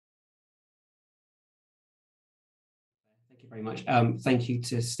Thank you very much. Thank you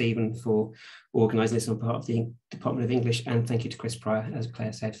to Stephen for organising this on behalf of the Department of English, and thank you to Chris Pryor, as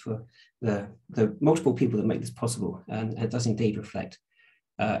Claire said, for the multiple people that make this possible. And it does indeed reflect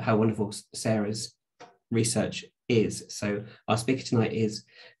how wonderful Sarah's research is. So our speaker tonight is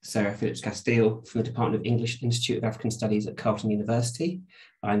Sarah Phillips-Castile from the Department of English, Institute of African Studies at Carleton University.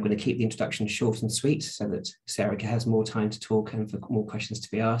 I'm going to keep the introduction short and sweet so that Sarah has more time to talk and for more questions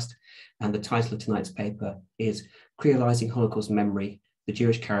to be asked. And the title of tonight's paper is Creolizing Holocaust Memory, the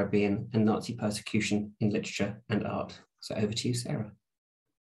Jewish Caribbean and Nazi Persecution in Literature and Art. So over to you, Sarah.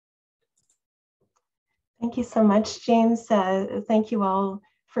 Thank you so much, James. Thank you all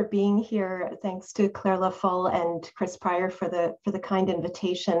for being here. Thanks to Claire Laffolle and Chris Pryor for the kind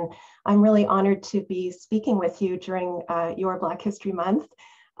invitation. I'm really honored to be speaking with you during your Black History Month.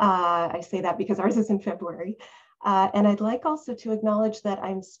 I say that because ours is in February. And I'd like also to acknowledge that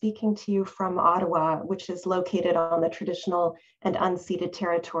I'm speaking to you from Ottawa, which is located on the traditional and unceded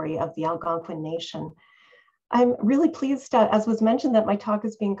territory of the Algonquin Nation. I'm really pleased, as was mentioned, that my talk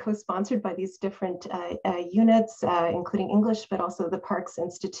is being co-sponsored by these different units, including English, but also the Parks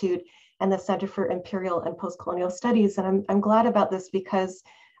Institute and the Center for Imperial and Postcolonial Studies. And I'm glad about this because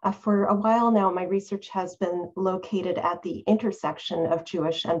for a while now, my research has been located at the intersection of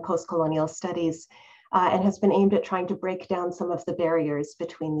Jewish and postcolonial studies and has been aimed at trying to break down some of the barriers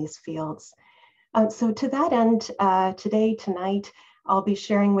between these fields. So to that end, tonight, I'll be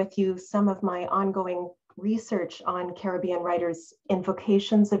sharing with you some of my ongoing research on Caribbean writers'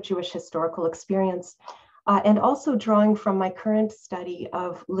 invocations of Jewish historical experience, and also drawing from my current study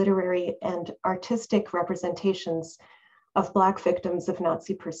of literary and artistic representations of Black victims of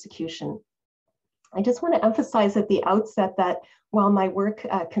Nazi persecution. I just want to emphasize at the outset that while my work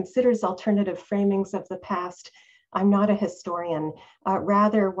considers alternative framings of the past, I'm not a historian.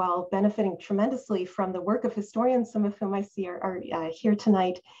 Rather, while benefiting tremendously from the work of historians, some of whom I see are here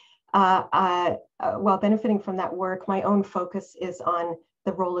tonight, while benefiting from that work, my own focus is on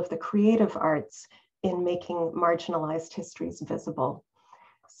the role of the creative arts in making marginalized histories visible.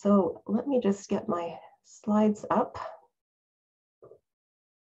 So let me just get my slides up.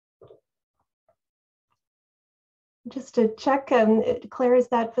 Just to check, Claire, is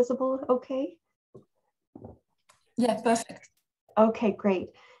that visible okay? Yeah, perfect. Okay, great.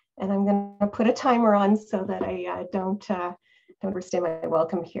 And I'm going to put a timer on so that I don't overstay my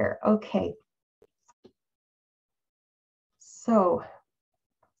welcome here. Okay. So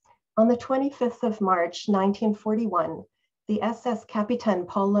on the 25th of March, 1941, the SS Capitaine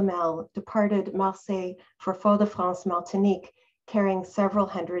Paul Lemel departed Marseille for Fort-de-France, Martinique, carrying several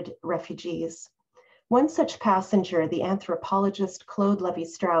hundred refugees. One such passenger, the anthropologist Claude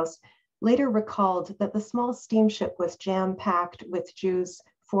Lévi-Strauss, later recalled that the small steamship was jam-packed with Jews,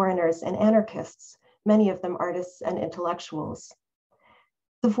 foreigners, and anarchists, many of them artists and intellectuals.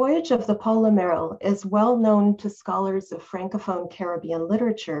 The voyage of the Paul Lemel is well known to scholars of Francophone Caribbean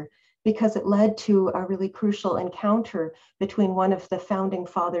literature because it led to a really crucial encounter between one of the founding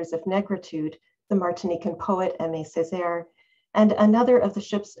fathers of negritude, the Martinican poet Aimé Césaire, and another of the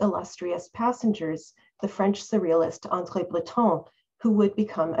ship's illustrious passengers, the French surrealist André Breton, who would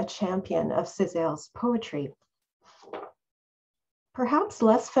become a champion of Césaire's poetry. Perhaps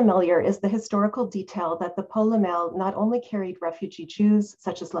less familiar is the historical detail that the Paul Lemel not only carried refugee Jews,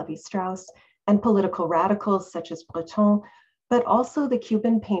 such as Lévi-Strauss, and political radicals, such as Breton, but also the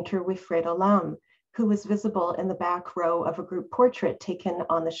Cuban painter Wilfredo Dalam, who was visible in the back row of a group portrait taken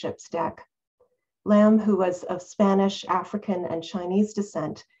on the ship's deck. Lam, who was of Spanish, African, and Chinese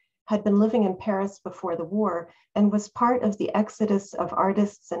descent, had been living in Paris before the war and was part of the exodus of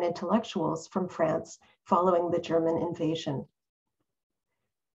artists and intellectuals from France following the German invasion.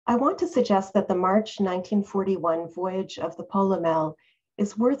 I want to suggest that the March 1941 voyage of the Paul Lemel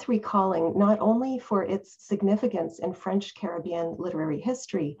is worth recalling not only for its significance in French Caribbean literary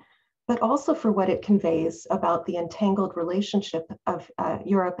history, but also for what it conveys about the entangled relationship of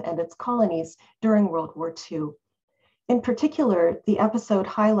Europe and its colonies during World War II. In particular, the episode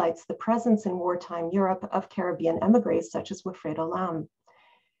highlights the presence in wartime Europe of Caribbean emigres such as Wilfredo Lam.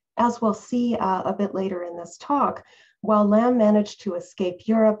 As we'll see a bit later in this talk, while Lam managed to escape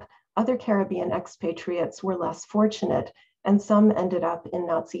Europe, other Caribbean expatriates were less fortunate, and some ended up in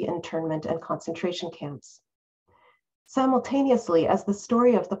Nazi internment and concentration camps. Simultaneously, as the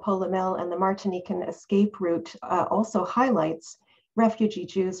story of the Paul Lemel and the Martinican escape route also highlights, refugee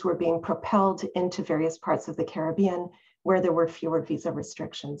Jews were being propelled into various parts of the Caribbean where there were fewer visa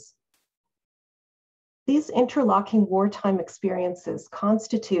restrictions. These interlocking wartime experiences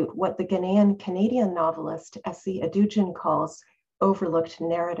constitute what the Ghanaian-Canadian novelist Essie Adugin calls overlooked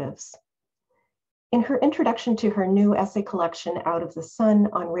narratives. In her introduction to her new essay collection, Out of the Sun,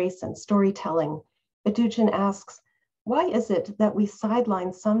 on Race and Storytelling, Edugyan asks, why is it that we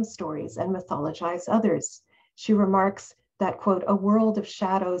sideline some stories and mythologize others? She remarks that, quote, a world of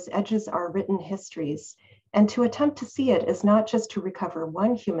shadows edges our written histories, and to attempt to see it is not just to recover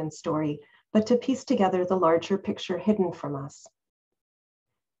one human story, but to piece together the larger picture hidden from us.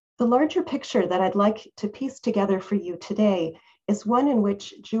 The larger picture that I'd like to piece together for you today is one in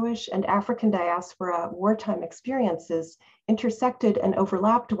which Jewish and African diaspora wartime experiences intersected and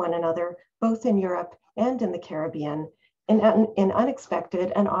overlapped one another, both in Europe and in the Caribbean, in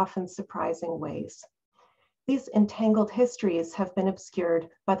unexpected and often surprising ways. These entangled histories have been obscured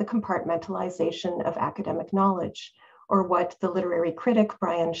by the compartmentalization of academic knowledge, or what the literary critic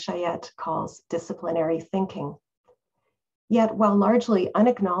Brian Chayette calls disciplinary thinking. Yet, while largely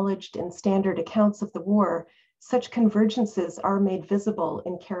unacknowledged in standard accounts of the war, such convergences are made visible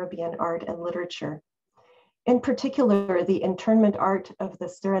in Caribbean art and literature. In particular, the internment art of the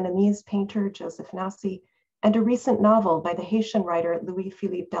Surinamese painter Josef Nassy and a recent novel by the Haitian writer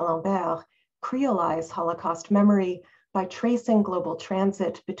Louis-Philippe Dalembert creolize Holocaust memory by tracing global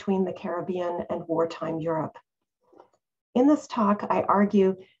transit between the Caribbean and wartime Europe. In this talk, I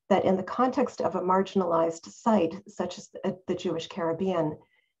argue that in the context of a marginalized site, such as the Jewish Caribbean,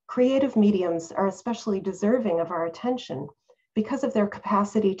 creative mediums are especially deserving of our attention because of their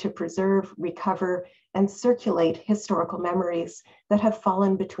capacity to preserve, recover, and circulate historical memories that have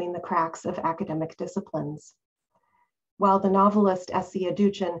fallen between the cracks of academic disciplines. While the novelist Essie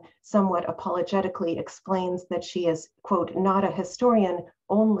Edugyan somewhat apologetically explains that she is, quote, not a historian,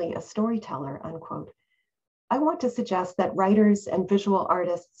 only a storyteller, unquote, I want to suggest that writers and visual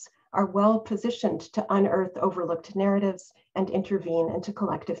artists are well positioned to unearth overlooked narratives and intervene into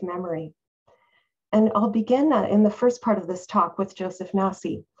collective memory. And I'll begin in the first part of this talk with Josef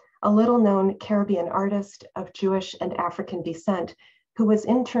Nassy, a little known Caribbean artist of Jewish and African descent who was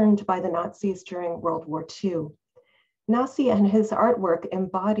interned by the Nazis during World War II. Nassy and his artwork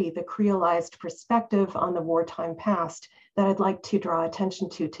embody the creolized perspective on the wartime past that I'd like to draw attention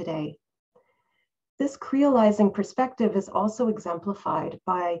to today. This creolizing perspective is also exemplified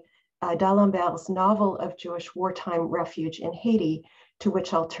by Dalembert's novel of Jewish wartime refuge in Haiti, to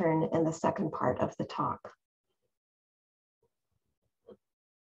which I'll turn in the second part of the talk.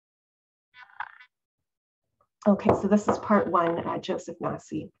 Okay, so this is part one, Josef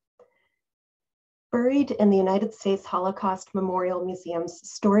Nassy. Buried in the United States Holocaust Memorial Museum's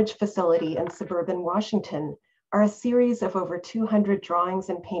storage facility in suburban Washington are a series of over 200 drawings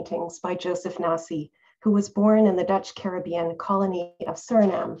and paintings by Josef Nassy, who was born in the Dutch Caribbean colony of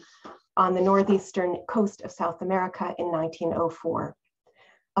Suriname on the northeastern coast of South America in 1904.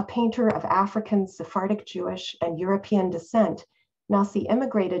 A painter of African, Sephardic Jewish, and European descent, Nassy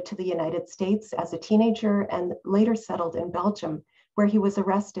immigrated to the United States as a teenager and later settled in Belgium, where he was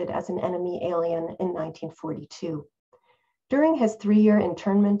arrested as an enemy alien in 1942. During his 3-year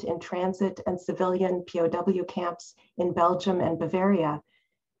internment in transit and civilian POW camps in Belgium and Bavaria,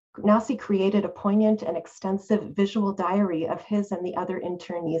 Nassy created a poignant and extensive visual diary of his and the other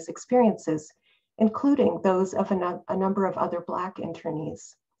internees' experiences, including those of a number of other Black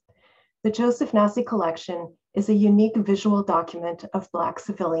internees. The Josef Nassy collection is a unique visual document of Black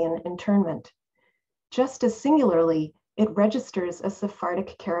civilian internment. Just as singularly, it registers a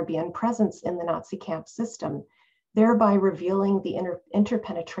Sephardic Caribbean presence in the Nazi camp system, thereby revealing the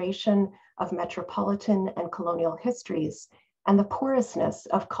interpenetration of metropolitan and colonial histories and the porousness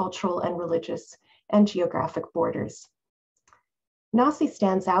of cultural and religious and geographic borders. Nassy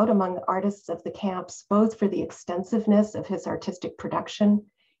stands out among artists of the camps, both for the extensiveness of his artistic production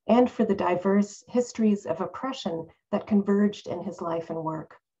and for the diverse histories of oppression that converged in his life and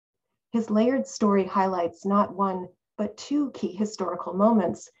work. His layered story highlights not one, but two key historical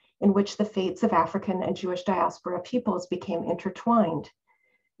moments in which the fates of African and Jewish diaspora peoples became intertwined: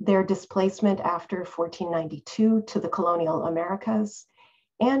 their displacement after 1492 to the colonial Americas,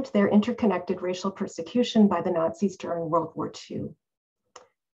 and their interconnected racial persecution by the Nazis during World War II.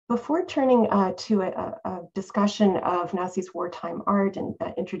 Before turning to a discussion of Nassy's wartime art and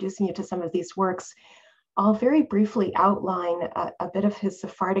introducing you to some of these works, I'll very briefly outline a bit of his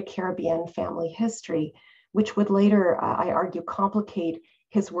Sephardic Caribbean family history, which would later, I argue, complicate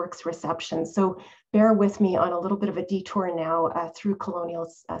his work's reception. So bear with me on a little bit of a detour now through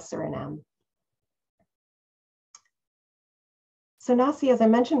colonial Suriname. So Nassy, as I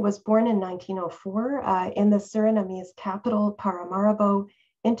mentioned, was born in 1904 in the Surinamese capital, Paramaribo,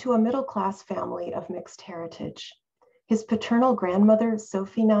 into a middle-class family of mixed heritage. His paternal grandmother,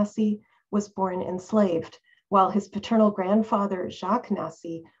 Sophie Nassy, was born enslaved, while his paternal grandfather, Jacques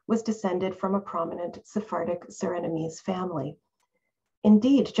Nassy, was descended from a prominent Sephardic Surinamese family.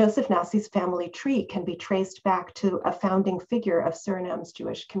 Indeed, Josef Nassy's family tree can be traced back to a founding figure of Suriname's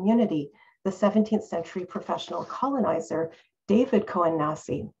Jewish community, the 17th century professional colonizer, David Cohen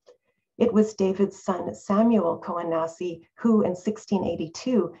Nassy. It was David's son, Samuel Cohen Nassy, who in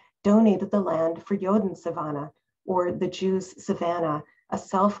 1682 donated the land for Joden Savannah, or the Jews' Savannah, a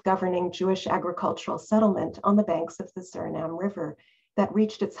self-governing Jewish agricultural settlement on the banks of the Suriname River that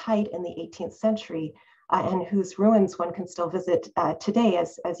reached its height in the 18th century and whose ruins one can still visit today,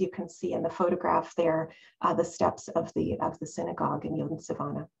 as you can see in the photograph there, the steps of the synagogue in Joden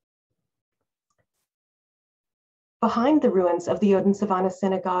Savannah. Behind the ruins of the Joden Savannah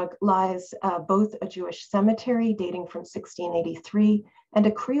synagogue lies both a Jewish cemetery dating from 1683 and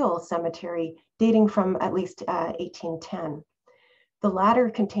a Creole cemetery dating from at least 1810. The latter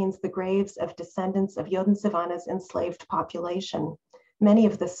contains the graves of descendants of Joden Savannah's enslaved population. Many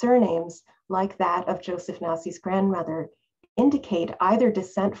of the surnames, like that of Josef Nassy's grandmother, indicate either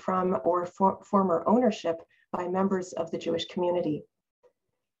descent from or former ownership by members of the Jewish community.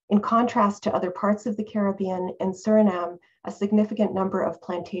 In contrast to other parts of the Caribbean, in Suriname, a significant number of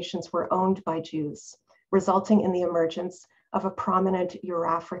plantations were owned by Jews, resulting in the emergence of a prominent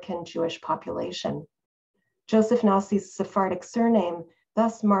Euro-African Jewish population. Josef Nassy's Sephardic surname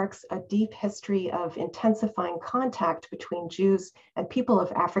thus marks a deep history of intensifying contact between Jews and people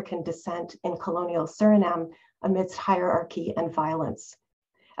of African descent in colonial Suriname amidst hierarchy and violence.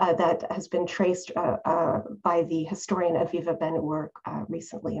 That has been traced by the historian Aviva Ben-Ur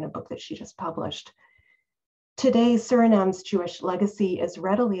recently in a book that she just published. Today, Suriname's Jewish legacy is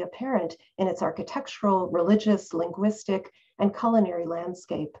readily apparent in its architectural, religious, linguistic, and culinary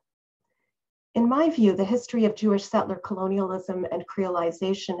landscape. In my view, the history of Jewish settler colonialism and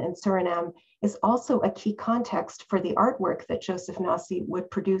creolization in Suriname is also a key context for the artwork that Josef Nassy would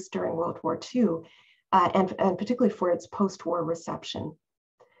produce during World War II, and particularly for its post-war reception.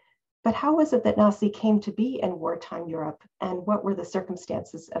 But how was it that Nassy came to be in wartime Europe, and what were the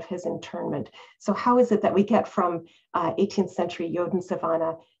circumstances of his internment? So how is it that we get from 18th century Joden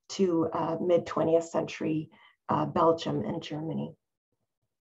Savannah to mid-20th century Belgium and Germany?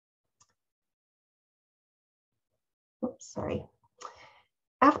 Oops, sorry.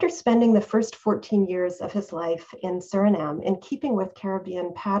 After spending the first 14 years of his life in Suriname, in keeping with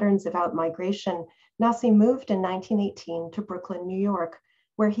Caribbean patterns of outmigration, Nassy moved in 1918 to Brooklyn, New York,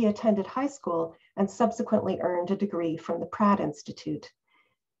 where he attended high school and subsequently earned a degree from the Pratt Institute.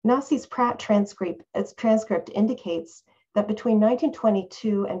 Nassy's Pratt transcript indicates that between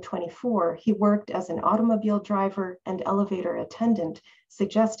 1922 and 24, he worked as an automobile driver and elevator attendant,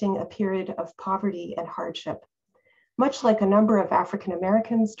 suggesting a period of poverty and hardship. Much like a number of African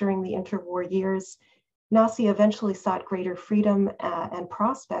Americans during the interwar years, Nassy eventually sought greater freedom and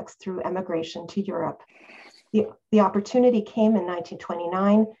prospects through emigration to Europe. The opportunity came in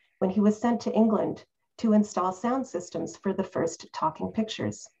 1929 when he was sent to England to install sound systems for the first talking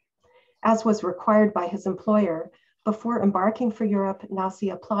pictures. As was required by his employer, before embarking for Europe, Nassy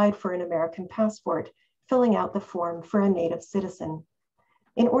applied for an American passport, filling out the form for a native citizen.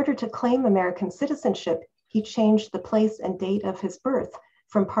 In order to claim American citizenship, he changed the place and date of his birth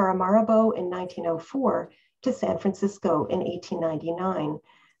from Paramaribo in 1904 to San Francisco in 1899.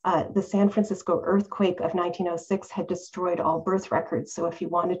 The San Francisco earthquake of 1906 had destroyed all birth records. So if you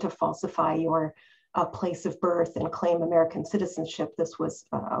wanted to falsify your place of birth and claim American citizenship, this was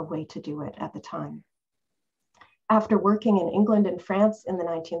a way to do it at the time. After working in England and France in the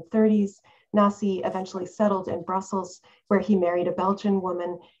 1930s, Nassy eventually settled in Brussels, where he married a Belgian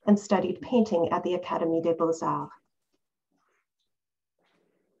woman and studied painting at the Académie des Beaux-Arts.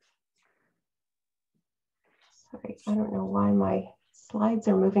 Sorry, I don't know why my slides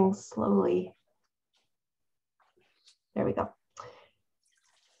are moving slowly. There we go.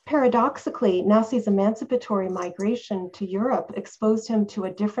 Paradoxically, Nassy's emancipatory migration to Europe exposed him to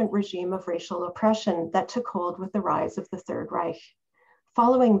a different regime of racial oppression that took hold with the rise of the Third Reich.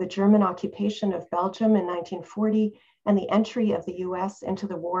 Following the German occupation of Belgium in 1940 and the entry of the US into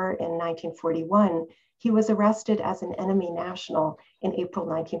the war in 1941, he was arrested as an enemy national in April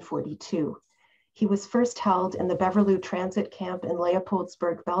 1942. He was first held in the Beverloo transit camp in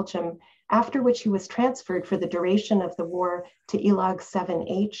Leopoldsburg, Belgium, after which he was transferred for the duration of the war to Elag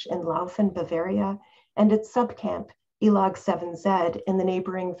 7H in Laufen, Bavaria, and its subcamp, Elag 7Z, in the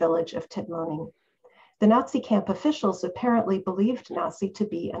neighboring village of Tidmoning. The Nazi camp officials apparently believed Nassy to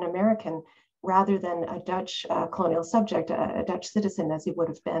be an American rather than a Dutch colonial subject, a Dutch citizen as he would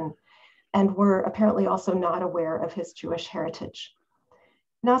have been, and were apparently also not aware of his Jewish heritage.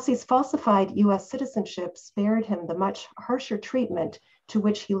 Nassy's falsified US citizenship spared him the much harsher treatment to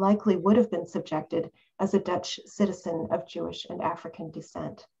which he likely would have been subjected as a Dutch citizen of Jewish and African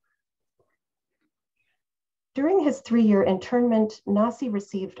descent. During his 3-year internment, Nassy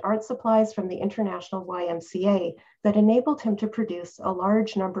received art supplies from the International YMCA that enabled him to produce a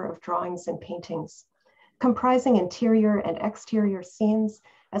large number of drawings and paintings, comprising interior and exterior scenes,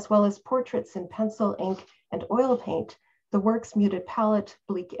 as well as portraits in pencil, ink, and oil paint. The work's muted palette,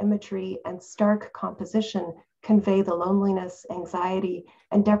 bleak imagery, and stark composition convey the loneliness, anxiety,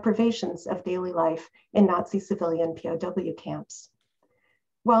 and deprivations of daily life in Nazi civilian POW camps.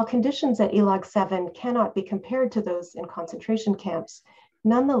 While conditions at Elag 7 cannot be compared to those in concentration camps,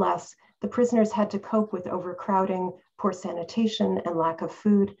 nonetheless, the prisoners had to cope with overcrowding, poor sanitation, and lack of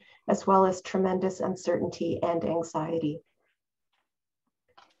food, as well as tremendous uncertainty and anxiety.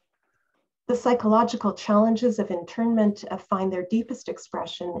 The psychological challenges of internment find their deepest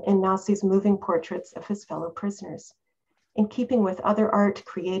expression in Nassy's moving portraits of his fellow prisoners. In keeping with other art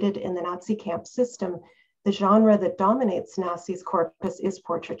created in the Nazi camp system, the genre that dominates Nassy's corpus is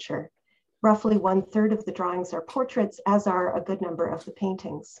portraiture. Roughly 1/3 of the drawings are portraits, as are a good number of the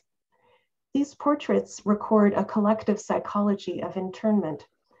paintings. These portraits record a collective psychology of internment.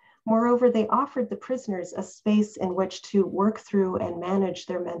 Moreover, they offered the prisoners a space in which to work through and manage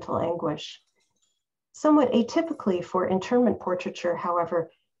their mental anguish. Somewhat atypically for internment portraiture,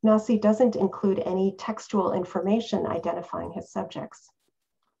 however, Nassy doesn't include any textual information identifying his subjects.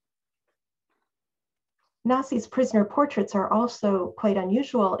 Nassy's prisoner portraits are also quite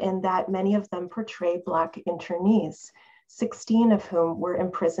unusual in that many of them portray Black internees, 16 of whom were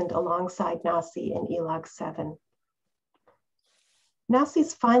imprisoned alongside Nassy in Elag 7.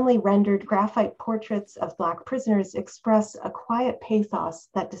 Nassy's finely rendered graphite portraits of Black prisoners express a quiet pathos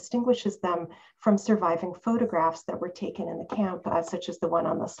that distinguishes them from surviving photographs that were taken in the camp, such as the one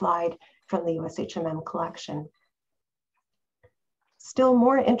on the slide from the USHMM collection. Still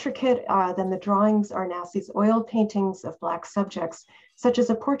more intricate than the drawings are Nassy's oil paintings of Black subjects, such as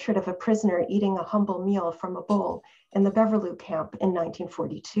a portrait of a prisoner eating a humble meal from a bowl in the Beverloo camp in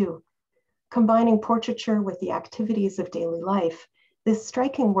 1942. Combining portraiture with the activities of daily life, this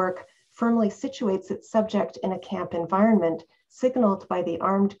striking work firmly situates its subject in a camp environment, signaled by the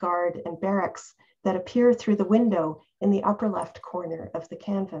armed guard and barracks that appear through the window in the upper left corner of the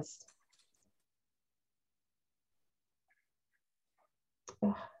canvas.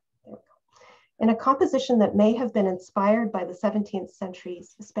 In a composition that may have been inspired by the 17th century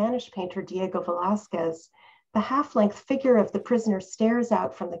Spanish painter Diego Velázquez, the half-length figure of the prisoner stares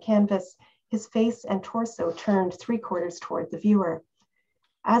out from the canvas, his face and torso turned 3/4 toward the viewer.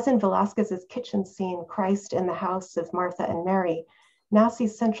 As in Velázquez's kitchen scene, Christ in the house of Martha and Mary,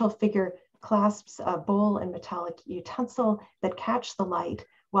 Nassy's central figure clasps a bowl and metallic utensil that catch the light,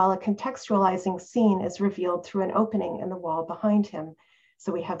 while a contextualizing scene is revealed through an opening in the wall behind him.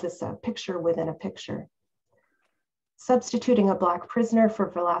 So we have this picture within a picture. Substituting a Black prisoner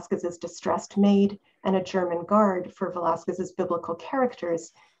for Velázquez's distressed maid and a German guard for Velázquez's biblical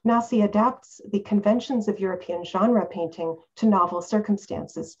characters, Nassy adapts the conventions of European genre painting to novel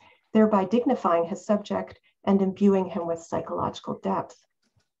circumstances, thereby dignifying his subject and imbuing him with psychological depth.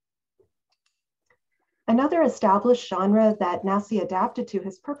 Another established genre that Nassy adapted to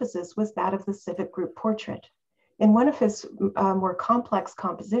his purposes was that of the civic group portrait. In one of his more complex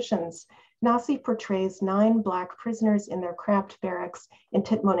compositions, Nassy portrays 9 Black prisoners in their cramped barracks in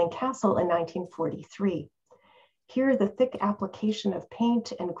Titmoning Castle in 1943. Here, the thick application of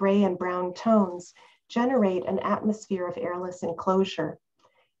paint and gray and brown tones generate an atmosphere of airless enclosure.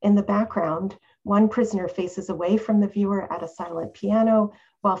 In the background, one prisoner faces away from the viewer at a silent piano,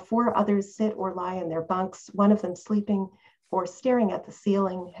 while 4 others sit or lie in their bunks, one of them sleeping or staring at the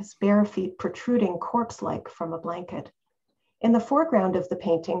ceiling, his bare feet protruding corpse-like from a blanket. In the foreground of the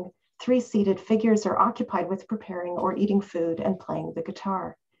painting, 3 seated figures are occupied with preparing or eating food and playing the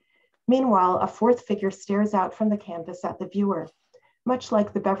guitar. Meanwhile, a 4th figure stares out from the canvas at the viewer. Much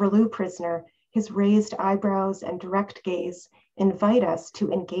like the Beverloo prisoner, his raised eyebrows and direct gaze invite us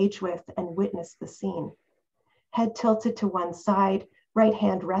to engage with and witness the scene. Head tilted to one side, right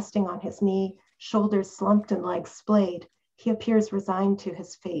hand resting on his knee, shoulders slumped and legs splayed, he appears resigned to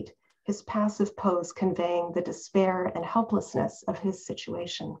his fate, his passive pose conveying the despair and helplessness of his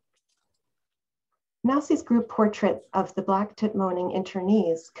situation. Nassy's group portrait of the Black Titmoning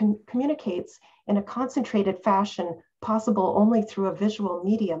internees communicates in a concentrated fashion possible only through a visual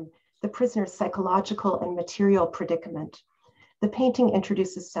medium, the prisoner's psychological and material predicament. The painting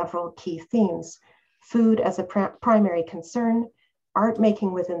introduces several key themes: food as a primary concern, art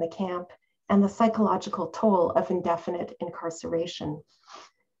making within the camp, and the psychological toll of indefinite incarceration.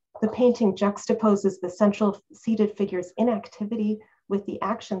 The painting juxtaposes the central seated figure's inactivity with the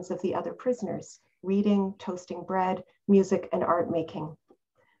actions of the other prisoners, reading, toasting bread, music, and art making.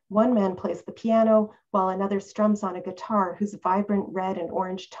 One man plays the piano while another strums on a guitar whose vibrant red and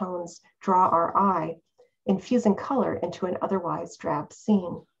orange tones draw our eye, infusing color into an otherwise drab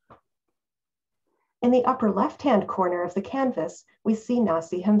scene. In the upper left-hand corner of the canvas, we see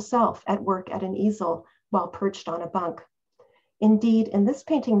Nassy himself at work at an easel while perched on a bunk. Indeed, in this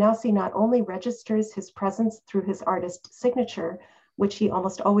painting, Nassy not only registers his presence through his artist signature, which he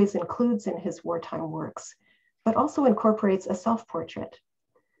almost always includes in his wartime works, but also incorporates a self-portrait.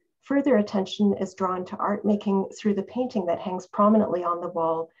 Further attention is drawn to art making through the painting that hangs prominently on the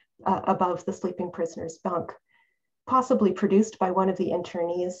wall above the sleeping prisoner's bunk. Possibly produced by one of the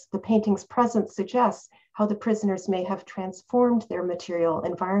internees, the painting's presence suggests how the prisoners may have transformed their material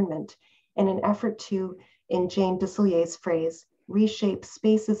environment in an effort to, in Jane Desilier's phrase, reshape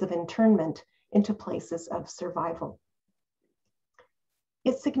spaces of internment into places of survival.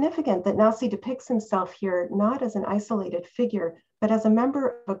 It's significant that Nassy depicts himself here not as an isolated figure, but as a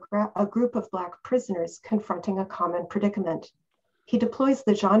member of a group of Black prisoners confronting a common predicament. He deploys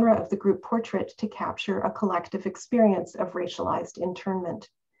the genre of the group portrait to capture a collective experience of racialized internment.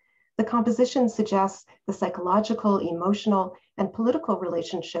 The composition suggests the psychological, emotional, and political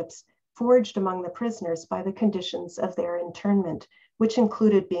relationships forged among the prisoners by the conditions of their internment, which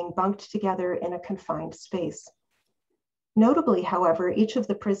included being bunked together in a confined space. Notably, however, each of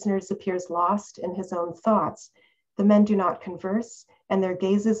the prisoners appears lost in his own thoughts. The men do not converse, and their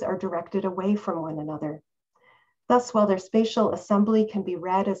gazes are directed away from one another. Thus, while their spatial assembly can be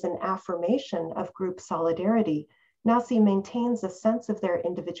read as an affirmation of group solidarity, Nassy maintains a sense of their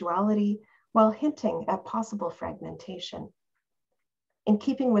individuality while hinting at possible fragmentation. In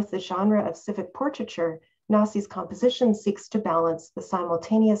keeping with the genre of civic portraiture, Nassy's composition seeks to balance the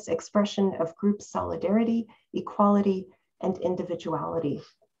simultaneous expression of group solidarity, equality, and individuality.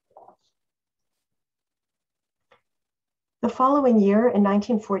 The following year, in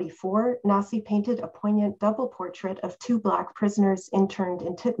 1944, Nassy painted a poignant double portrait of two Black prisoners interned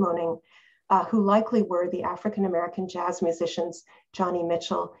in Titmoning, who likely were the African-American jazz musicians Johnny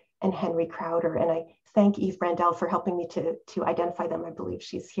Mitchell and Henry Crowder. And I thank Eve Brandel for helping me to identify them. I believe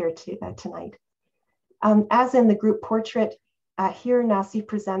she's here tonight. As in the group portrait, here Nassy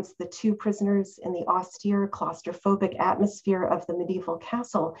presents the two prisoners in the austere, claustrophobic atmosphere of the medieval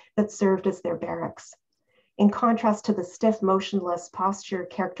castle that served as their barracks. In contrast to the stiff, motionless posture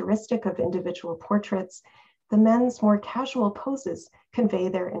characteristic of individual portraits, the men's more casual poses convey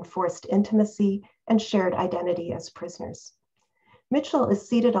their enforced intimacy and shared identity as prisoners. Mitchell is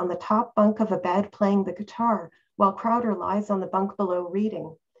seated on the top bunk of a bed playing the guitar, while Crowder lies on the bunk below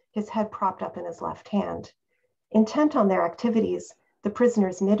reading, his head propped up in his left hand. Intent on their activities, the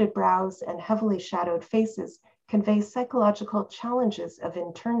prisoners' knitted brows and heavily shadowed faces convey psychological challenges of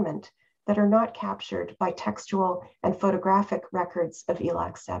internment that are not captured by textual and photographic records of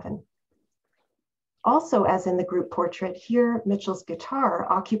ELAC 7. Also, as in the group portrait, here Mitchell's guitar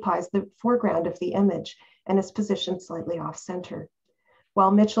occupies the foreground of the image and is positioned slightly off center. While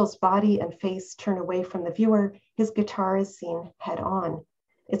Mitchell's body and face turn away from the viewer, his guitar is seen head on.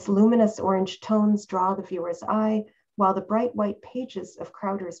 Its luminous orange tones draw the viewer's eye, while the bright white pages of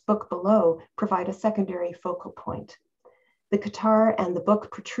Crowder's book below provide a secondary focal point. The guitar and the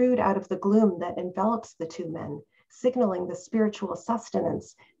book protrude out of the gloom that envelops the two men, signaling the spiritual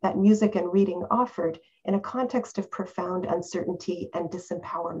sustenance that music and reading offered in a context of profound uncertainty and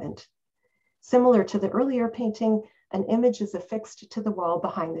disempowerment. Similar to the earlier painting, an image is affixed to the wall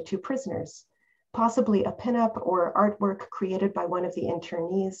behind the two prisoners. Possibly a pinup or artwork created by one of the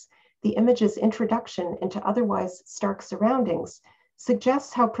internees, the image's introduction into otherwise stark surroundings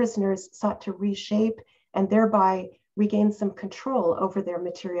suggests how prisoners sought to reshape and thereby regain some control over their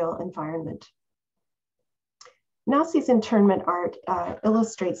material environment. Nassy's internment art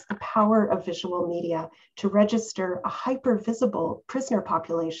illustrates the power of visual media to register a hyper-visible prisoner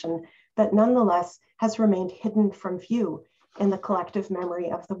population that nonetheless has remained hidden from view in the collective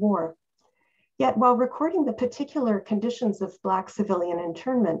memory of the war. Yet while recording the particular conditions of Black civilian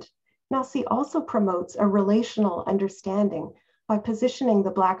internment, Nassy also promotes a relational understanding by positioning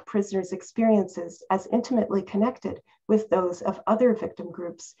the Black prisoners' experiences as intimately connected with those of other victim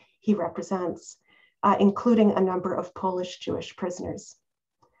groups he represents, including a number of Polish Jewish prisoners.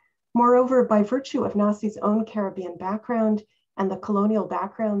 Moreover, by virtue of Nassy's own Caribbean background and the colonial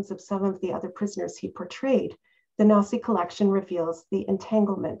backgrounds of some of the other prisoners he portrayed, the Nassy collection reveals the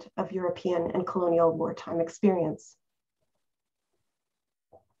entanglement of European and colonial wartime experience.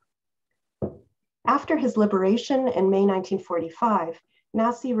 After his liberation in May 1945,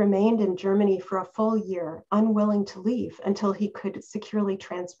 Nassy remained in Germany for a full year, unwilling to leave until he could securely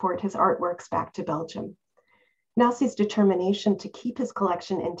transport his artworks back to Belgium. Nassy's determination to keep his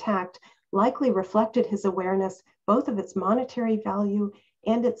collection intact likely reflected his awareness both of its monetary value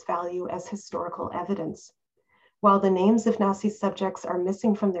and its value as historical evidence. While the names of Nassy's subjects are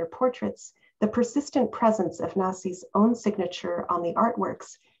missing from their portraits, the persistent presence of Nassy's own signature on the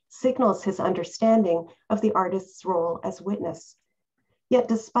artworks signals his understanding of the artist's role as witness. Yet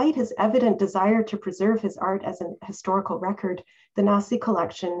despite his evident desire to preserve his art as an historical record, the Nassy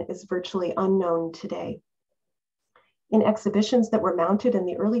collection is virtually unknown today. In exhibitions that were mounted in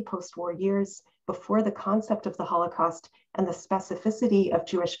the early post-war years, before the concept of the Holocaust and the specificity of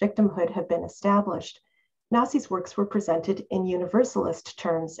Jewish victimhood had been established, Nassy's works were presented in universalist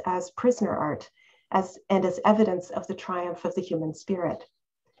terms as prisoner art and as evidence of the triumph of the human spirit.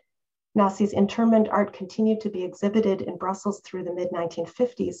 Nassy's internment art continued to be exhibited in Brussels through the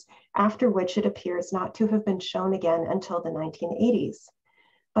mid-1950s, after which it appears not to have been shown again until the 1980s.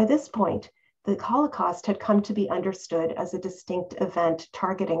 By this point, the Holocaust had come to be understood as a distinct event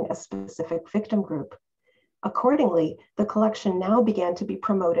targeting a specific victim group. Accordingly, the collection now began to be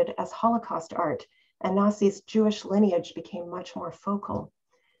promoted as Holocaust art, and Nassy's Jewish lineage became much more focal.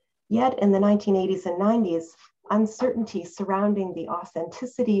 Yet in the 1980s and 90s, uncertainty surrounding the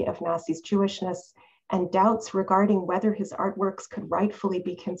authenticity of Nassy's Jewishness and doubts regarding whether his artworks could rightfully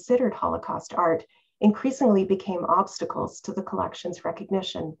be considered Holocaust art increasingly became obstacles to the collection's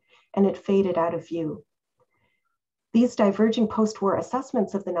recognition, and it faded out of view. These diverging post-war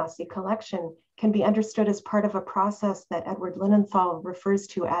assessments of the Nassy collection can be understood as part of a process that Edward Linenthal refers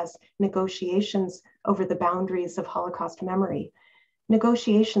to as negotiations over the boundaries of Holocaust memory.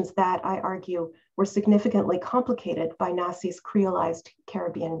 Negotiations that, I argue, were significantly complicated by Nassy's creolized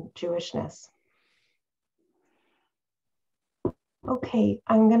Caribbean Jewishness. Okay,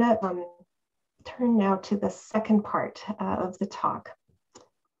 I'm gonna turn now to the second part of the talk.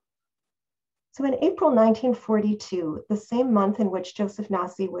 So in April 1942, the same month in which Josef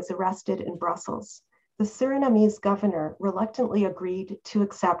Nassy was arrested in Brussels, the Surinamese governor reluctantly agreed to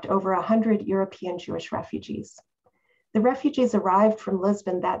accept over 100 European Jewish refugees. The refugees arrived from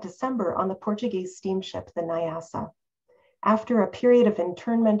Lisbon that December on the Portuguese steamship, the Nyassa. After a period of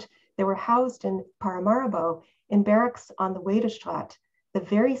internment, they were housed in Paramaribo in barracks on the Wedestraat, the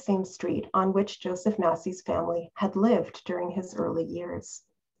very same street on which Josef Nassy's family had lived during his early years.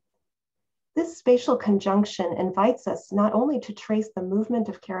 This spatial conjunction invites us not only to trace the movement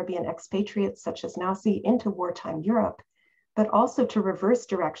of Caribbean expatriates such as Nassy into wartime Europe, but also to reverse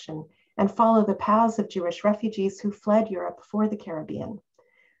direction and follow the paths of Jewish refugees who fled Europe for the Caribbean.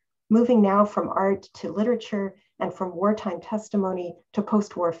 Moving now from art to literature and from wartime testimony to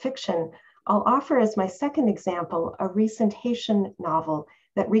post-war fiction, I'll offer as my second example a recent Haitian novel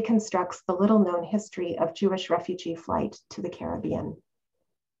that reconstructs the little-known history of Jewish refugee flight to the Caribbean.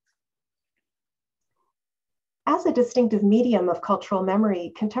 As a distinctive medium of cultural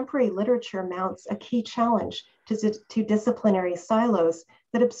memory, contemporary literature mounts a key challenge to disciplinary silos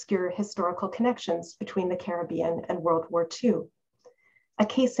that obscure historical connections between the Caribbean and World War II. A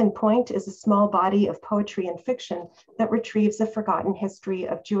case in point is a small body of poetry and fiction that retrieves a forgotten history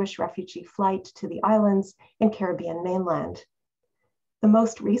of Jewish refugee flight to the islands and Caribbean mainland. The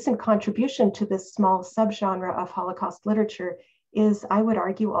most recent contribution to this small subgenre of Holocaust literature is, I would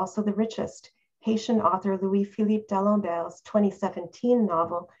argue, also the richest, Haitian author Louis-Philippe Dalembert's 2017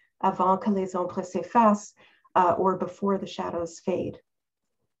 novel, Avant que les ombres s'effacent, or Before the Shadows Fade.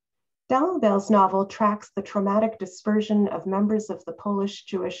 Dalembert's novel tracks the traumatic dispersion of members of the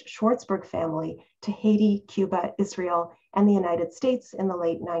Polish-Jewish Schwarzburg family to Haiti, Cuba, Israel, and the United States in the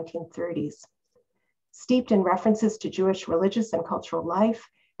late 1930s. Steeped in references to Jewish religious and cultural life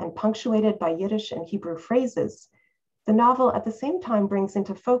and punctuated by Yiddish and Hebrew phrases, the novel at the same time brings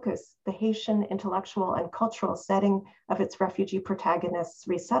into focus the Haitian intellectual and cultural setting of its refugee protagonists'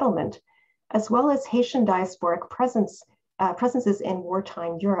 resettlement, as well as Haitian diasporic presences in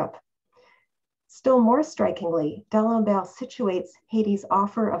wartime Europe. Still more strikingly, Dalembert situates Haiti's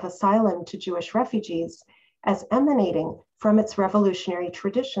offer of asylum to Jewish refugees as emanating from its revolutionary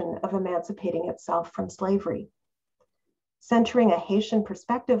tradition of emancipating itself from slavery. Centering a Haitian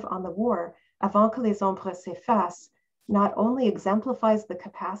perspective on the war, Avant que les ombres s'effacent not only exemplifies the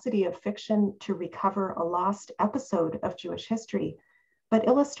capacity of fiction to recover a lost episode of Jewish history, but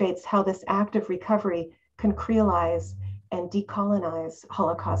illustrates how this act of recovery can creolize and decolonize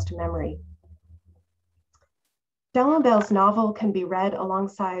Holocaust memory. Dalembert's novel can be read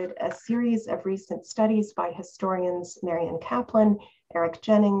alongside a series of recent studies by historians Marian Kaplan, Eric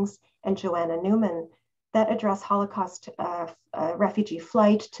Jennings, and Joanna Newman that address Holocaust refugee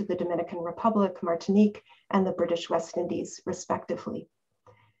flight to the Dominican Republic, Martinique, and the British West Indies, respectively.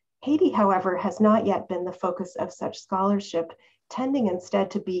 Haiti, however, has not yet been the focus of such scholarship, tending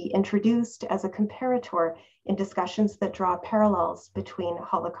instead to be introduced as a comparator in discussions that draw parallels between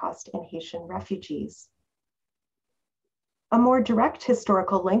Holocaust and Haitian refugees. A more direct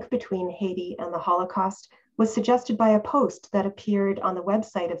historical link between Haiti and the Holocaust was suggested by a post that appeared on the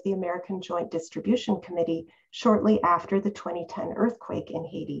website of the American Joint Distribution Committee shortly after the 2010 earthquake in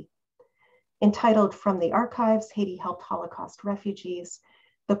Haiti. Entitled "From the Archives, Haiti Helped Holocaust Refugees,"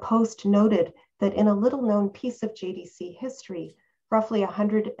 the post noted that in a little-known piece of JDC history, roughly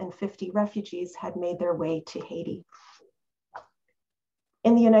 150 refugees had made their way to Haiti.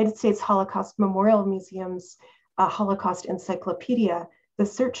 In the United States Holocaust Memorial Museum's Holocaust Encyclopedia, the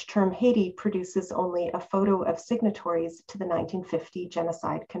search term Haiti produces only a photo of signatories to the 1950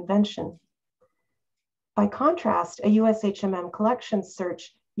 Genocide Convention. By contrast, a USHMM collections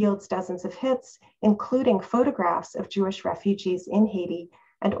search yields dozens of hits, including photographs of Jewish refugees in Haiti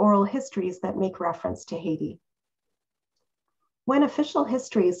and oral histories that make reference to Haiti. When official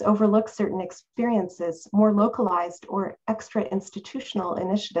histories overlook certain experiences, more localized or extra-institutional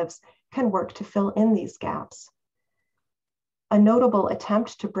initiatives can work to fill in these gaps. A notable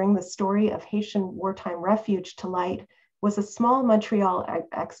attempt to bring the story of Haitian wartime refuge to light was a small Montreal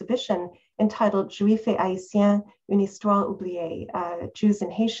exhibition entitled Juifs et Haïtiens, une histoire oubliée, Jews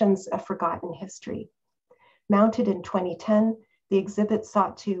and Haitians, a Forgotten History. Mounted in 2010, the exhibit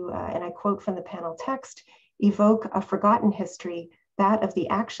sought to, and I quote from the panel text, evoke a forgotten history, that of the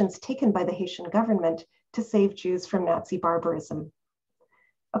actions taken by the Haitian government to save Jews from Nazi barbarism.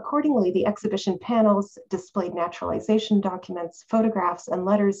 Accordingly, the exhibition panels displayed naturalization documents, photographs, and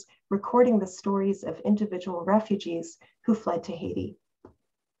letters recording the stories of individual refugees who fled to Haiti.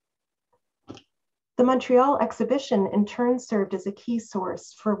 The Montreal exhibition in turn served as a key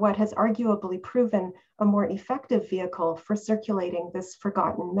source for what has arguably proven a more effective vehicle for circulating this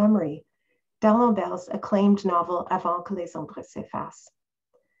forgotten memory, Dalembert's acclaimed novel Avant que les ombres s'effacent.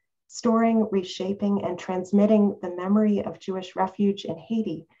 Storing, reshaping, and transmitting the memory of Jewish refuge in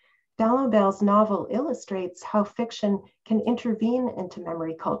Haiti, Dalembert's novel illustrates how fiction can intervene into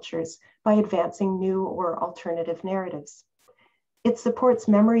memory cultures by advancing new or alternative narratives. It supports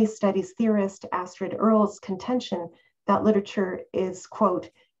memory studies theorist Astrid Earle's contention that literature is, quote,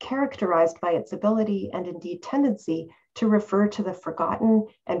 characterized by its ability and indeed tendency to refer to the forgotten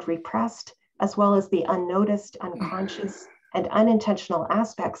and repressed, as well as the unnoticed, unconscious, and unintentional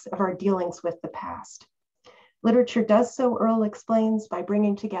aspects of our dealings with the past. Literature does so, Earle explains, by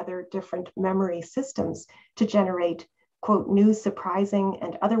bringing together different memory systems to generate, quote, new, surprising,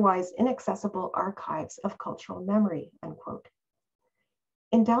 and otherwise inaccessible archives of cultural memory, unquote.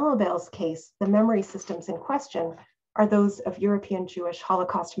 In Dalembert's case, the memory systems in question are those of European Jewish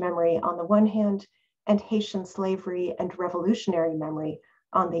Holocaust memory on the one hand, and Haitian slavery and revolutionary memory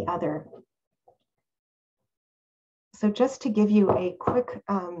on the other. So just to give you a quick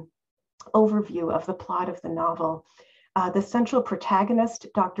overview of the plot of the novel, the central protagonist,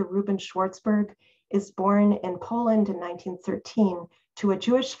 Dr. Ruben Schwartzberg, is born in Poland in 1913 to a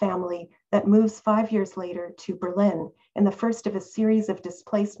Jewish family that moves 5 years later to Berlin in the first of a series of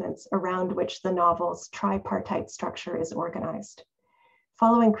displacements around which the novel's tripartite structure is organized.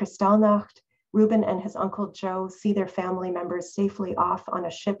 Following Kristallnacht, Ruben and his uncle Joe see their family members safely off on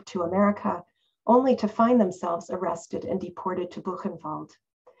a ship to America, only to find themselves arrested and deported to Buchenwald.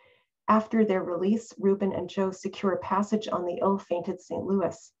 After their release, Ruben and Joe secure passage on the ill-fated St.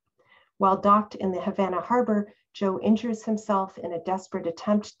 Louis. While docked in the Havana harbor, Joe injures himself in a desperate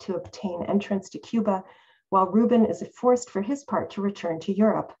attempt to obtain entrance to Cuba, while Ruben is forced for his part to return to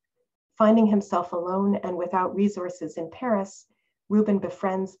Europe. Finding himself alone and without resources in Paris, Ruben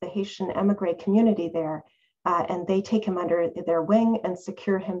befriends the Haitian emigre community there, and they take him under their wing and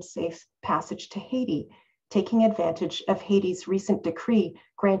secure him safe passage to Haiti, taking advantage of Haiti's recent decree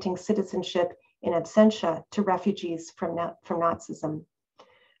granting citizenship in absentia to refugees from Nazism.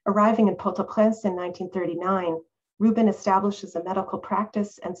 Arriving in Port-au-Prince in 1939, Ruben establishes a medical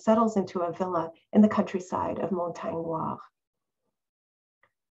practice and settles into a villa in the countryside of Montagne Noire.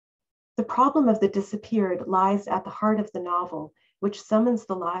 The problem of the disappeared lies at the heart of the novel, which summons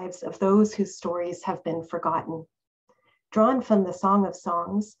the lives of those whose stories have been forgotten. Drawn from the Song of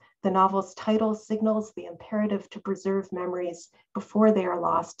Songs, the novel's title signals the imperative to preserve memories before they are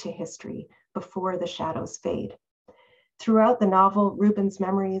lost to history, before the shadows fade. Throughout the novel, Ruben's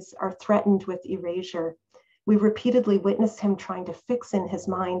memories are threatened with erasure. We repeatedly witness him trying to fix in his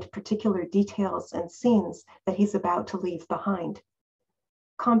mind particular details and scenes that he's about to leave behind.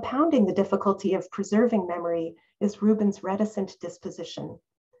 Compounding the difficulty of preserving memory is Rubens' reticent disposition.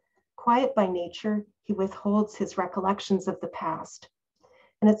 Quiet by nature, he withholds his recollections of the past.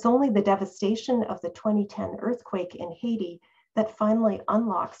 And it's only the devastation of the 2010 earthquake in Haiti that finally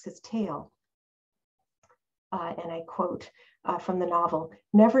unlocks his tale. And I quote from the novel,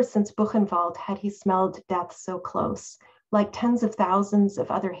 "Never since Buchenwald had he smelled death so close. Like tens of thousands of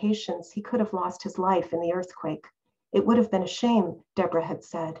other Haitians, he could have lost his life in the earthquake. It would have been a shame," Deborah had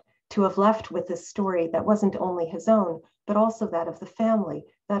said, "to have left with this story that wasn't only his own, but also that of the family,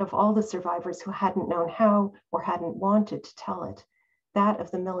 that of all the survivors who hadn't known how or hadn't wanted to tell it, that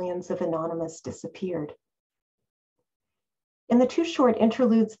of the millions of anonymous disappeared." In the two short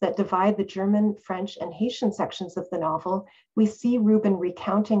interludes that divide the German, French, and Haitian sections of the novel, we see Reuben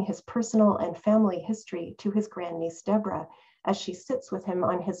recounting his personal and family history to his grandniece Deborah as she sits with him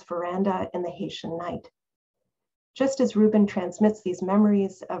on his veranda in the Haitian night. Just as Reuben transmits these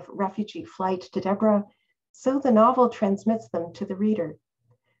memories of refugee flight to Deborah, so the novel transmits them to the reader.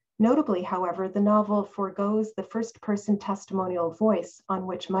 Notably, however, the novel forgoes the first-person testimonial voice on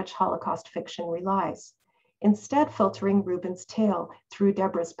which much Holocaust fiction relies, instead filtering Reuben's tale through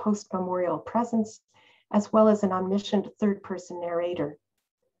Deborah's post-memorial presence, as well as an omniscient third-person narrator.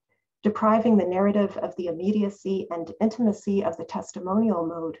 Depriving the narrative of the immediacy and intimacy of the testimonial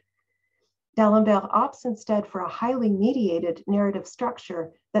mode, Dalembert opts instead for a highly mediated narrative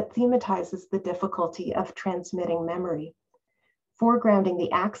structure that thematizes the difficulty of transmitting memory. Foregrounding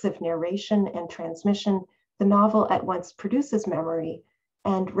the acts of narration and transmission, the novel at once produces memory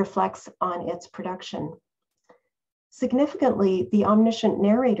and reflects on its production. Significantly, the omniscient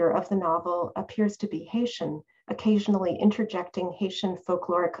narrator of the novel appears to be Haitian, occasionally interjecting Haitian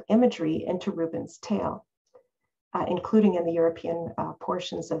folkloric imagery into Reuben's tale, including in the European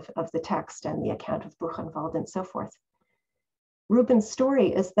portions of the text and the account of Buchenwald and so forth. Reuben's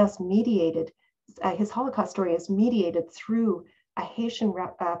story is thus mediated, his Holocaust story is mediated through a Haitian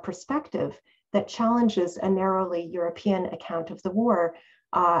perspective that challenges a narrowly European account of the war,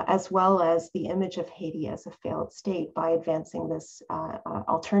 as well as the image of Haiti as a failed state by advancing this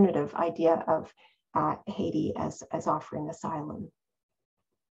alternative idea of Haiti as offering asylum.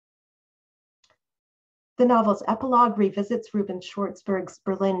 The novel's epilogue revisits Reuben Schwartzberg's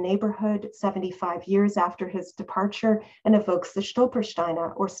Berlin neighborhood 75 years after his departure and evokes the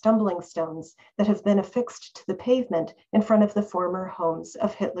Stolpersteine, or stumbling stones, that have been affixed to the pavement in front of the former homes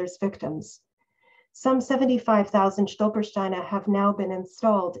of Hitler's victims. Some 75,000 Stolpersteine have now been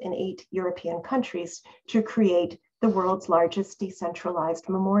installed in 8 European countries to create the world's largest decentralized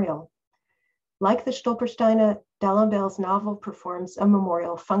memorial. Like the Stolpersteine, Dalembert's novel performs a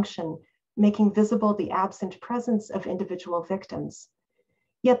memorial function, making visible the absent presence of individual victims.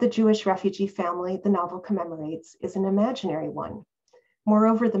 Yet the Jewish refugee family the novel commemorates is an imaginary one.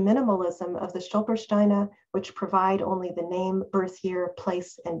 Moreover, the minimalism of the Stolpersteine, which provide only the name, birth year,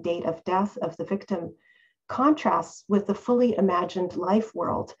 place, and date of death of the victim, contrasts with the fully imagined life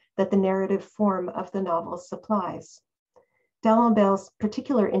world that the narrative form of the novel supplies. Dalembert's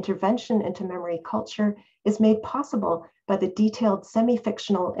particular intervention into memory culture is made possible by the detailed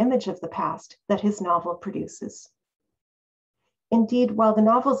semi-fictional image of the past that his novel produces. Indeed, while the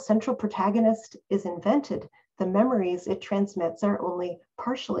novel's central protagonist is invented, the memories it transmits are only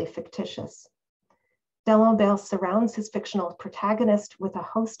partially fictitious. Dalembert surrounds his fictional protagonist with a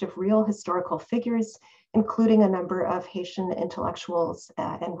host of real historical figures, including a number of Haitian intellectuals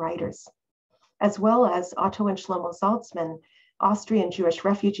and writers, as well as Otto and Shlomo Zaltzman, Austrian Jewish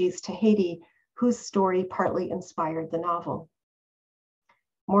refugees to Haiti, whose story partly inspired the novel.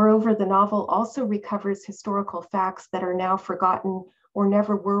 Moreover, the novel also recovers historical facts that are now forgotten or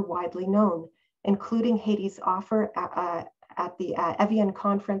never were widely known, including Haiti's offer at the Evian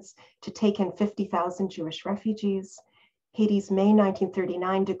conference to take in 50,000 Jewish refugees, Haiti's May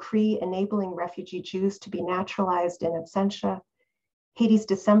 1939 decree enabling refugee Jews to be naturalized in absentia, Haiti's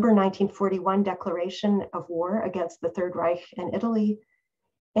December 1941 declaration of war against the Third Reich and Italy,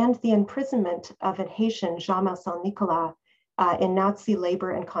 and the imprisonment of a Haitian, Jean-Marcel Nicolas, in Nazi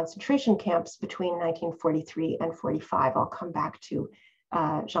labor and concentration camps between 1943 and 45. I'll come back to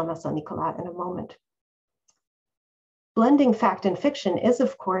Jean-Marcel Nicolas in a moment. Blending fact and fiction is,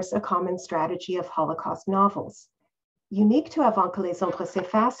 of course, a common strategy of Holocaust novels. Unique to Avant que les ombres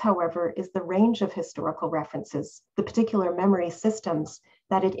s'effacent, however, is the range of historical references, the particular memory systems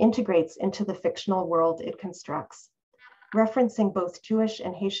that it integrates into the fictional world it constructs. Referencing both Jewish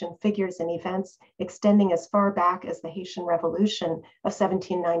and Haitian figures and events extending as far back as the Haitian Revolution of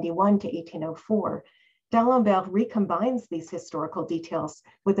 1791 to 1804, Dalembert recombines these historical details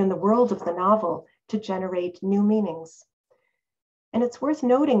within the world of the novel to generate new meanings. And it's worth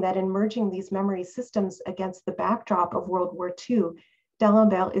noting that in merging these memory systems against the backdrop of World War II,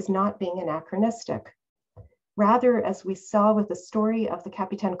 Dalembert is not being anachronistic. Rather, as we saw with the story of the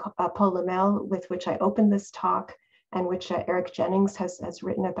Capitaine Paul Lemel, with which I opened this talk, and which Eric Jennings has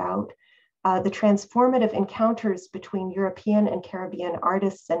written about, the transformative encounters between European and Caribbean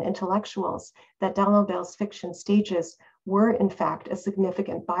artists and intellectuals that Dalembert's fiction stages were in fact a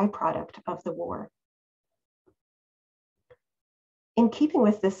significant byproduct of the war. In keeping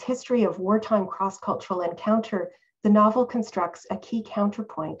with this history of wartime cross-cultural encounter, the novel constructs a key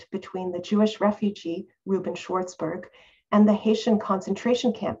counterpoint between the Jewish refugee, Reuben Schwartzberg, and the Haitian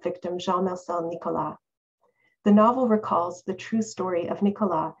concentration camp victim, Jean-Marcel Nicolas. The novel recalls the true story of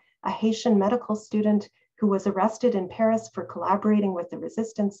Nicolas, a Haitian medical student who was arrested in Paris for collaborating with the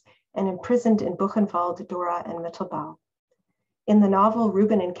resistance and imprisoned in Buchenwald, Dora, and Mittelbau. In the novel,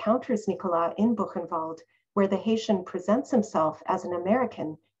 Reuben encounters Nicolas in Buchenwald, where the Haitian presents himself as an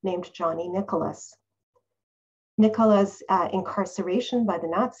American named Johnny Nicholas. Nicolas' incarceration by the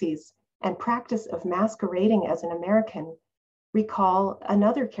Nazis and practice of masquerading as an American recall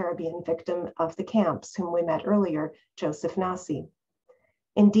another Caribbean victim of the camps, whom we met earlier, Josef Nassy.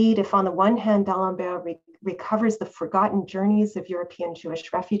 Indeed, if on the one hand, Dalembert recovers the forgotten journeys of European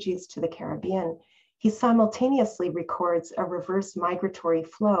Jewish refugees to the Caribbean, he simultaneously records a reverse migratory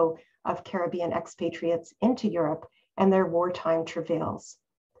flow of Caribbean expatriates into Europe and their wartime travails.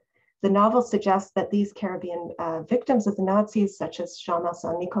 The novel suggests that these Caribbean victims of the Nazis, such as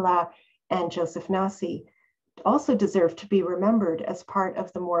Jean-Marcel Nicolas and Josef Nassy, also deserve to be remembered as part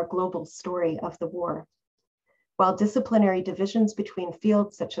of the more global story of the war. While disciplinary divisions between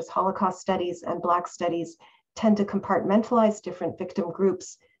fields such as Holocaust studies and Black studies tend to compartmentalize different victim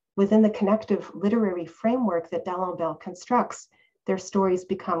groups, within the connective literary framework that Dalembert constructs, their stories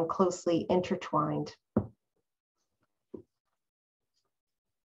become closely intertwined.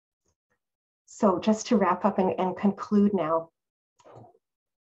 So just to wrap up and conclude now.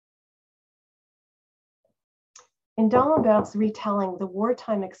 In Dalembert's retelling, the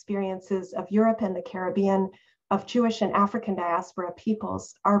wartime experiences of Europe and the Caribbean, of Jewish and African diaspora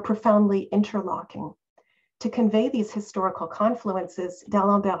peoples, are profoundly interlocking. To convey these historical confluences,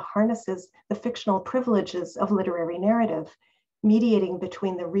 Dalembert harnesses the fictional privileges of literary narrative, mediating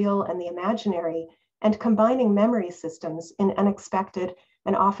between the real and the imaginary, and combining memory systems in unexpected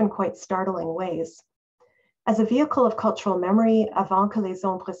and often quite startling ways. As a vehicle of cultural memory, Avant que les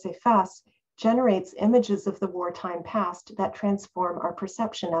ombres s'effacent generates images of the wartime past that transform our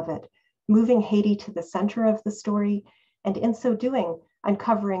perception of it, moving Haiti to the center of the story, and in so doing,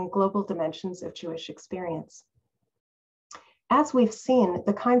 uncovering global dimensions of Jewish experience. As we've seen,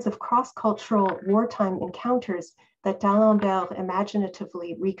 the kinds of cross-cultural wartime encounters that Dalembert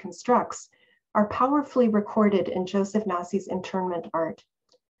imaginatively reconstructs are powerfully recorded in Josef Nassy's internment art.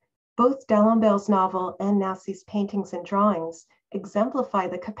 Both Dalembert's novel and Nassy's paintings and drawings exemplify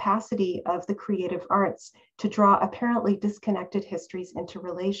the capacity of the creative arts to draw apparently disconnected histories into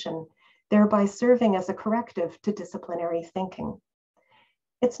relation, thereby serving as a corrective to disciplinary thinking.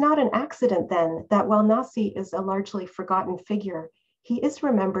 It's not an accident then that while Nassy is a largely forgotten figure, he is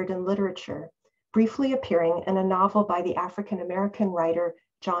remembered in literature, briefly appearing in a novel by the African-American writer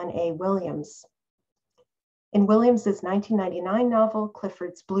John A. Williams. In Williams's 1999 novel,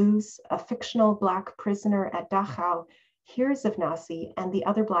 Clifford's Blues, a fictional Black prisoner at Dachau hears of Nassy and the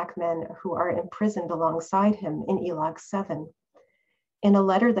other Black men who are imprisoned alongside him in Elag 7. In a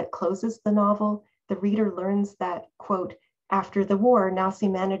letter that closes the novel, the reader learns that, quote, after the war, Nassy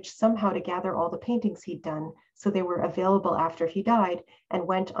managed somehow to gather all the paintings he'd done, so they were available after he died, and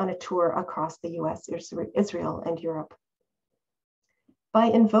went on a tour across the US, Israel, and Europe. By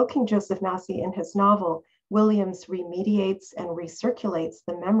invoking Josef Nassy in his novel, Williams remediates and recirculates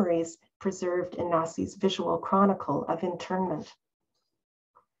the memories preserved in Nassy's visual chronicle of internment.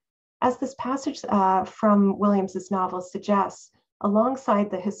 As this passage from Williams's novel suggests, alongside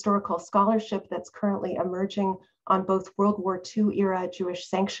the historical scholarship that's currently emerging on both World War II era Jewish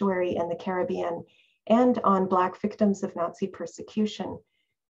sanctuary in the Caribbean and on Black victims of Nazi persecution,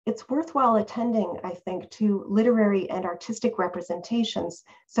 it's worthwhile attending, I think, to literary and artistic representations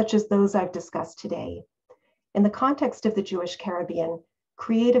such as those I've discussed today. In the context of the Jewish Caribbean,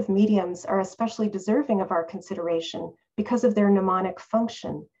 creative mediums are especially deserving of our consideration because of their mnemonic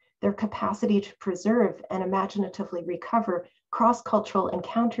function, their capacity to preserve and imaginatively recover cross-cultural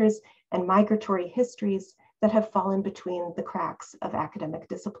encounters and migratory histories that have fallen between the cracks of academic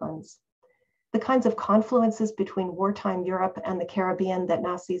disciplines. The kinds of confluences between wartime Europe and the Caribbean that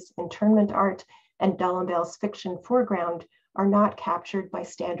Nassy's internment art and Dalembert's fiction foreground are not captured by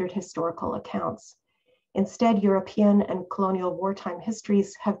standard historical accounts. Instead, European and colonial wartime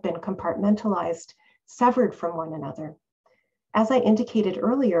histories have been compartmentalized, severed from one another. As I indicated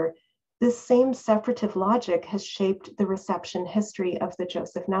earlier, this same separative logic has shaped the reception history of the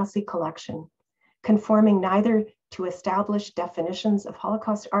Josef Nassy collection, conforming neither to established definitions of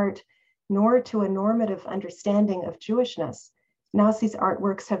Holocaust art nor to a normative understanding of Jewishness. Nassy's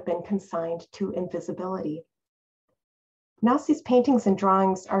artworks have been consigned to invisibility. Nassy's paintings and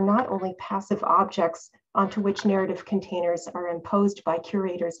drawings are not only passive objects onto which narrative containers are imposed by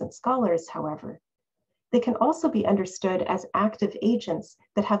curators and scholars, however. They can also be understood as active agents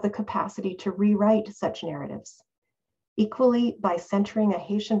that have the capacity to rewrite such narratives. Equally, by centering a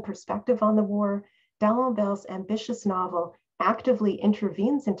Haitian perspective on the war, Dalembert's ambitious novel actively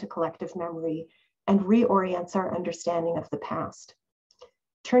intervenes into collective memory and reorients our understanding of the past.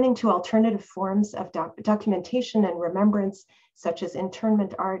 Turning to alternative forms of documentation and remembrance, such as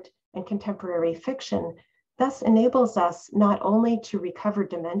internment art and contemporary fiction, thus enables us not only to recover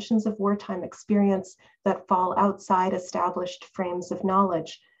dimensions of wartime experience that fall outside established frames of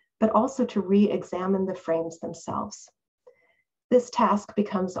knowledge, but also to re-examine the frames themselves. This task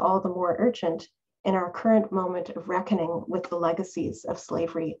becomes all the more urgent in our current moment of reckoning with the legacies of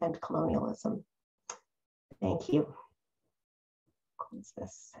slavery and colonialism. Thank you. Close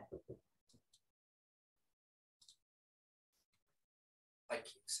this. Thank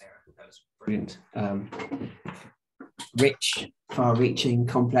you, Sarah. That was brilliant. Rich, far-reaching,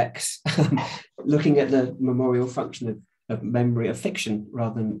 complex. Looking at the memorial function of memory of fiction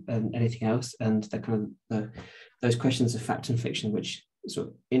rather than anything else, and the kind of those questions of fact and fiction, which sort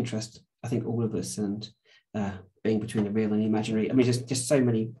of interest, I think, all of us, and being between the real and the imaginary. I mean, just so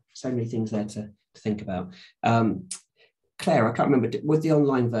many things there to think about. Claire, I can't remember, with the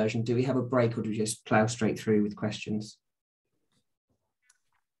online version, do we have a break or do we just plow straight through with questions?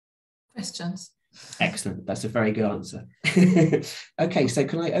 Questions. Excellent, that's a very good answer. Okay, so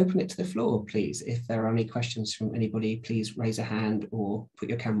can I open it to the floor, please? If there are any questions from anybody, please raise a hand or put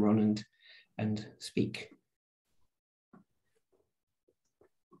your camera on and speak.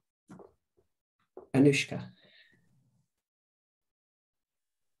 Anushka.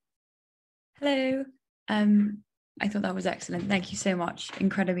 Hello. I thought that was excellent. Thank you so much.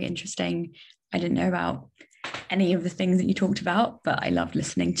 Incredibly interesting. I didn't know about any of the things that you talked about, but I loved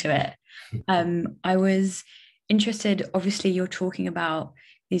listening to it. I was interested, obviously you're talking about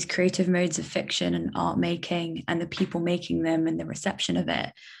these creative modes of fiction and art making and the people making them and the reception of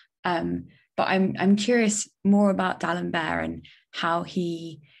it. But I'm curious more about Dalembert and how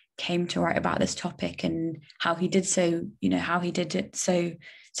he came to write about this topic and how he did so, how he did it so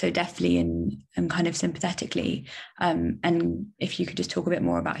deftly and kind of sympathetically. And if you could just talk a bit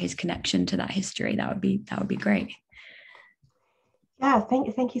more about his connection to that history, that would be great. Yeah,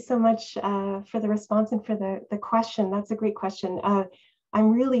 thank you so much for the response and for the question. That's a great question.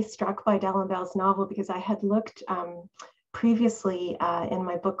 I'm really struck by Dalembert's novel because I had looked previously in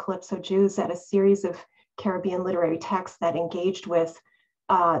my book Calypso Jews at a series of Caribbean literary texts that engaged with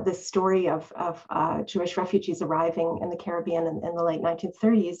the story of Jewish refugees arriving in the Caribbean in the late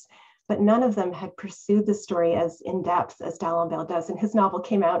 1930s, but none of them had pursued the story as in-depth as Dalembert does. And his novel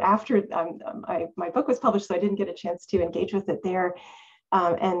came out after my book was published, so I didn't get a chance to engage with it there.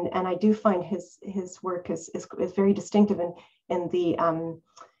 And I do find his work is very distinctive in the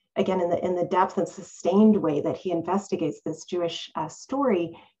again in the depth and sustained way that he investigates this Jewish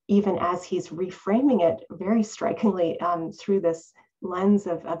story, even as he's reframing it very strikingly through this lens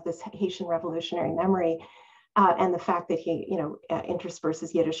of this Haitian revolutionary memory, and the fact that he,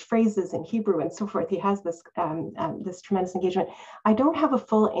 intersperses Yiddish phrases in Hebrew and so forth. He has this this tremendous engagement. I don't have a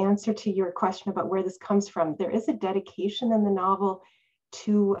full answer to your question about where this comes from. There is a dedication in the novel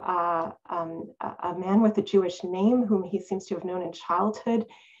to a man with a Jewish name whom he seems to have known in childhood.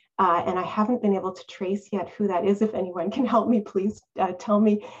 And I haven't been able to trace yet who that is. If anyone can help me, please tell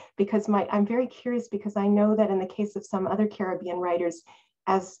me, because I'm very curious, because I know that in the case of some other Caribbean writers,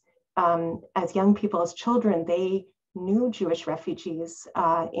 as young people, as children, they knew Jewish refugees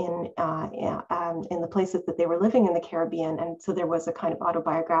in the places that they were living in the Caribbean. And so there was a kind of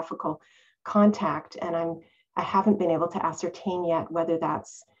autobiographical contact. And I haven't been able to ascertain yet whether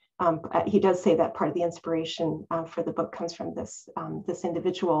that's, he does say that part of the inspiration for the book comes from this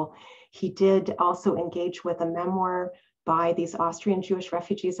individual. He did also engage with a memoir by these Austrian Jewish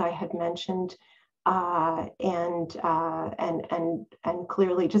refugees I had mentioned, and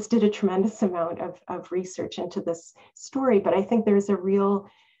clearly just did a tremendous amount of research into this story. But I think there's a real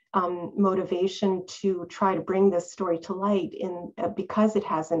motivation to try to bring this story to light because it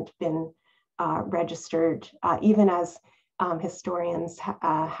hasn't been registered, even as historians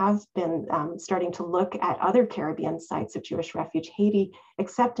have been starting to look at other Caribbean sites of Jewish refuge. Haiti,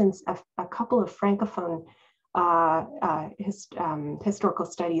 except in a couple of Francophone historical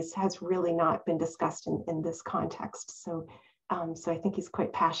studies, has really not been discussed in this context. So, so I think he's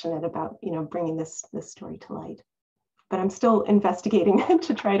quite passionate about, you know, bringing this story to light. But I'm still investigating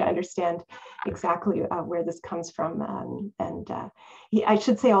to try to understand exactly where this comes from. I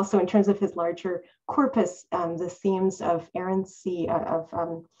should say also, in terms of his larger corpus, the themes of errancy,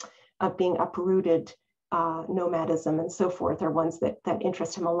 of being uprooted, nomadism, and so forth are ones that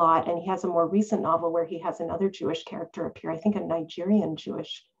interest him a lot. And he has a more recent novel where he has another Jewish character appear, I think a Nigerian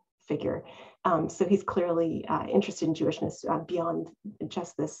Jewish figure. So he's clearly interested in Jewishness beyond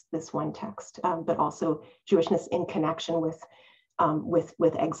just this one text, but also Jewishness in connection with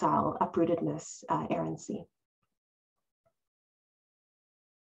exile, uprootedness, errancy.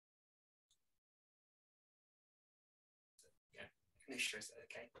 Yeah, commissioners,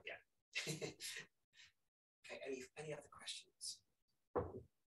 okay, yeah. Okay, any other questions?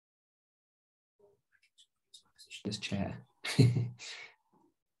 This chair.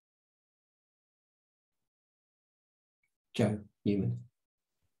 Joe Newman.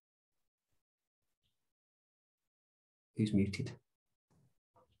 Who's muted?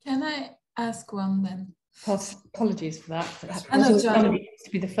 Can I ask one then? Apologies for that. I know, John. To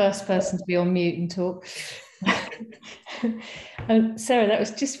be the first person to be on mute and talk. And Sarah, that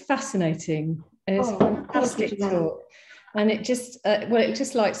was just fascinating. It was fantastic talk. And it just, well, it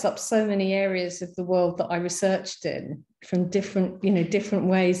just lights up so many areas of the world that I researched in from different, you know, different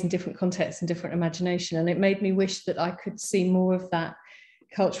ways and different contexts and different imagination. And it made me wish that I could see more of that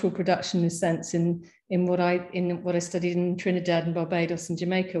cultural production in a sense in what I studied in Trinidad and Barbados and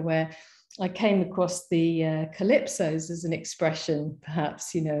Jamaica, where I came across the calypsos as an expression,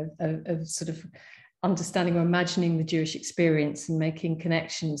 perhaps, you know, of sort of understanding or imagining the Jewish experience and making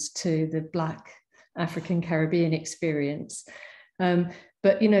connections to the Black African Caribbean experience.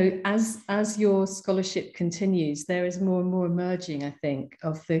 But, you know, as your scholarship continues, there is more and more emerging, I think,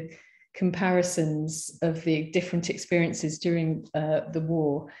 of the comparisons of the different experiences during the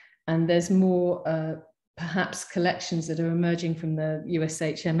war. And there's more perhaps collections that are emerging from the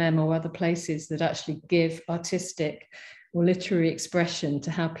USHMM or other places that actually give artistic or literary expression to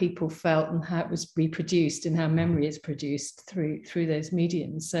how people felt and how it was reproduced and how memory is produced through those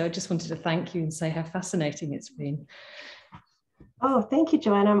mediums. So I just wanted to thank you and say how fascinating it's been. Oh, thank you,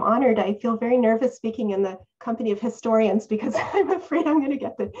 Joanna. I'm honored. I feel very nervous speaking in the company of historians because I'm afraid I'm going to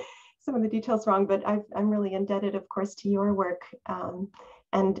get some of the details wrong, but I'm really indebted, of course, to your work.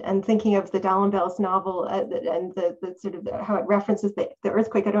 And thinking of the Dalembert's novel and the sort of how it references the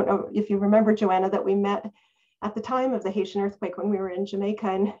earthquake. I don't know if you remember, Joanna, that we met at the time of the Haitian earthquake when we were in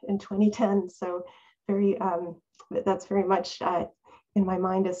Jamaica in 2010. So that's very much in my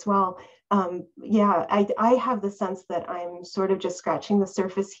mind as well. Yeah, I have the sense that I'm sort of just scratching the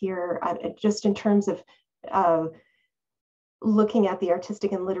surface here, just in terms of looking at the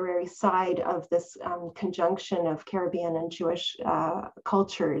artistic and literary side of this conjunction of Caribbean and Jewish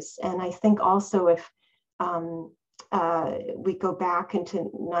cultures. And I think also if we go back into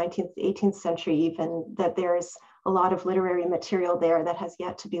 19th, 18th century even, that there's a lot of literary material there that has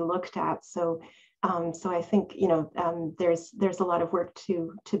yet to be looked at. So I think, you know, there's a lot of work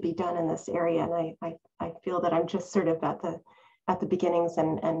to be done in this area. And I feel that I'm just sort of at the beginnings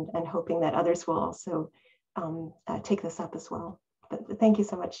and hoping that others will also take this up as well. But thank you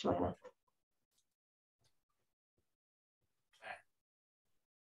so much, Joanna.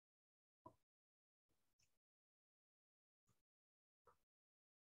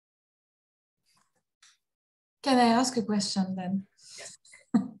 Can I ask a question then? Yes.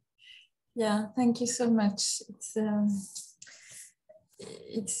 Yeah, thank you so much.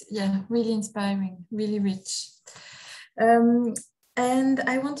 It's yeah, really inspiring, really rich. And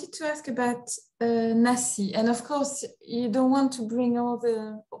I wanted to ask about Nassy, and of course you don't want to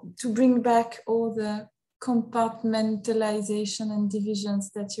bring back all the compartmentalization and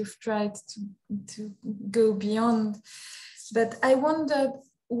divisions that you've tried to go beyond, but I wondered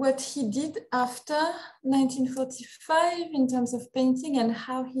what he did after 1945 in terms of painting and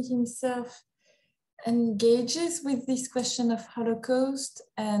how he himself engages with this question of Holocaust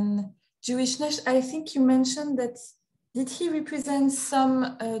and Jewishness. I think you mentioned that, did he represent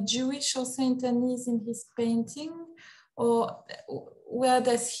some Jewish or Saint-Denis in his painting, or where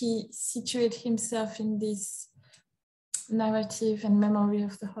does he situate himself in this narrative and memory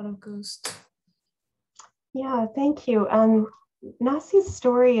of the Holocaust? Yeah, thank you. Nassy's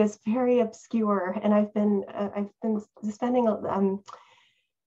story is very obscure, and I've been spending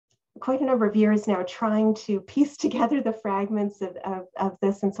quite a number of years now trying to piece together the fragments of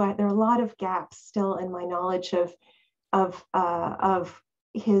this, and so there are a lot of gaps still in my knowledge of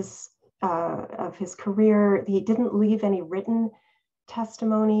his career. He didn't leave any written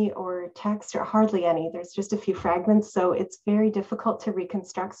testimony or text, or hardly any. There's just a few fragments, so it's very difficult to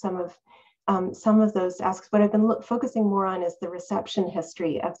reconstruct some of those aspects. What I've been focusing more on is the reception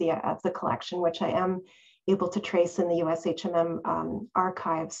history of the collection, which I am able to trace in the USHMM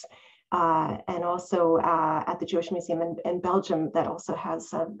archives, and also at the Jewish Museum in Belgium that also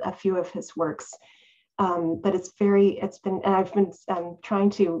has a few of his works. But I've been trying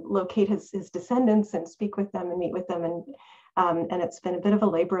to locate his descendants and speak with them and meet with them, and it's been a bit of a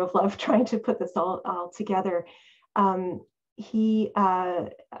labor of love trying to put this all together. He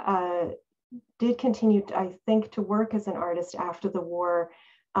did continue, I think, to work as an artist after the war,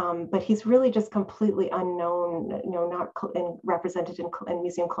 but he's really just completely unknown, not represented in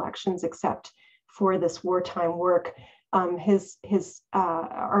museum collections except for this wartime work. His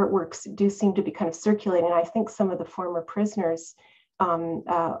artworks do seem to be kind of circulating, and I think some of the former prisoners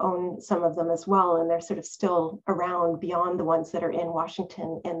own some of them as well, and they're sort of still around beyond the ones that are in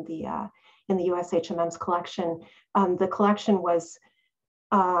Washington in the USHMM's collection. The collection was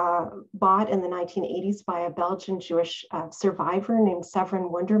bought in the 1980s by a Belgian Jewish survivor named Severin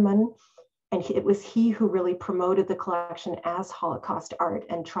Wunderman, and it was he who really promoted the collection as Holocaust art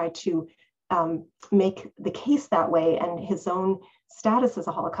and tried to make the case that way, and his own status as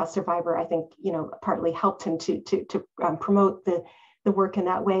a Holocaust survivor, I think, partly helped him to promote the work in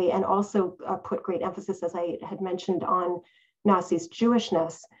that way, and also put great emphasis, as I had mentioned, on Nassy's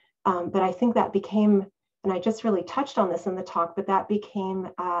Jewishness. But I think that became, and I just really touched on this in the talk, but that became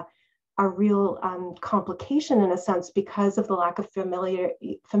a real complication in a sense because of the lack of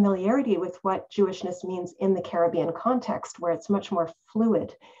familiarity with what Jewishness means in the Caribbean context, where it's much more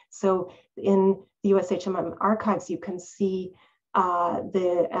fluid. So in the USHMM archives, you can see in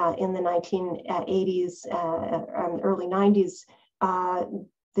the 1980s, early 90s,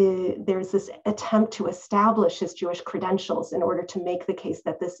 there's this attempt to establish his Jewish credentials in order to make the case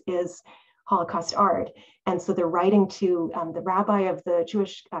that this is Holocaust art. And so they're writing to the rabbi of the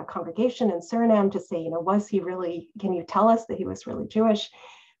Jewish congregation in Suriname to say, was he really, can you tell us that he was really Jewish?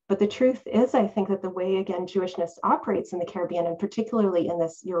 But the truth is, I think that the way, again, Jewishness operates in the Caribbean, and particularly in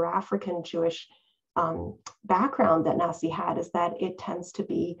this Euro-African Jewish background that Nassy had, is that it tends to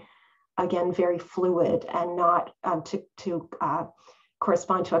be, again, very fluid and not to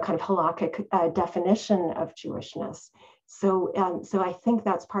correspond to a kind of halakhic definition of Jewishness. So I think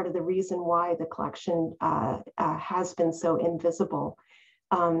that's part of the reason why the collection has been so invisible.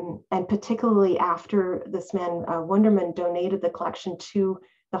 And particularly after this man, Wunderman, donated the collection to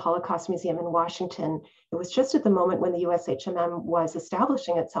the Holocaust Museum in Washington, it was just at the moment when the USHMM was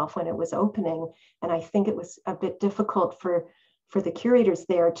establishing itself, when it was opening. And I think it was a bit difficult for the curators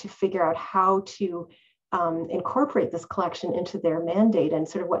there to figure out how to incorporate this collection into their mandate and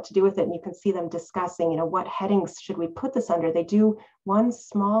sort of what to do with it. And you can see them discussing, what headings should we put this under? They do one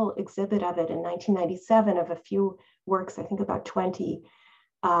small exhibit of it in 1997 of a few works, I think about 20,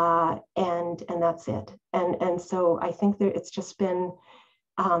 and that's it. And so I think that it's just been,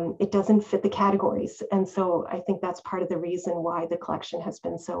 it doesn't fit the categories. And so I think that's part of the reason why the collection has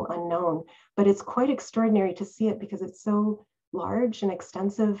been so unknown. But it's quite extraordinary to see it because it's so large and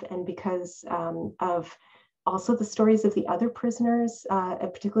extensive, and because of also the stories of the other prisoners,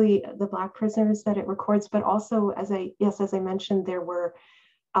 particularly the Black prisoners that it records, but also, as I mentioned, there were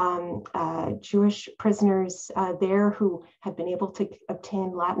Jewish prisoners there who had been able to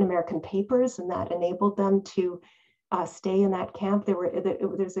obtain Latin American papers, and that enabled them to stay in that camp.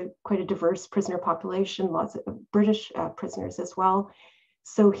 There's quite a diverse prisoner population, lots of British prisoners as well.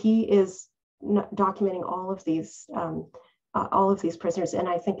 So he is documenting all of these prisoners, and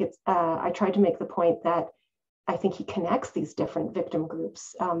I think it's. I tried to make the point that I think he connects these different victim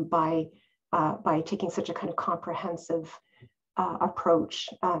groups by taking such a kind of comprehensive approach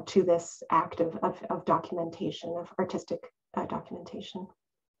to this act of documentation, of artistic documentation.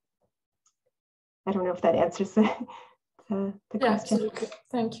 I don't know if that answers the question. Absolutely.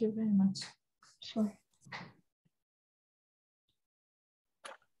 Thank you very much. Sure.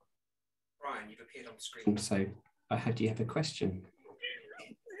 Brian, you've appeared on screen, so I heard you have a question.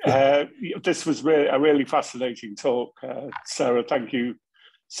 This was a really fascinating talk, Sarah. Thank you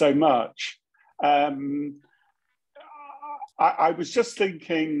so much. I was just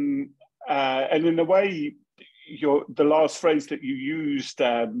thinking, and in a way, the last phrase that you used,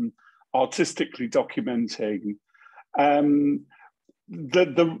 artistically documenting,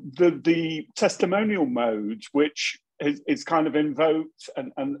 the testimonial mode, which is kind of invoked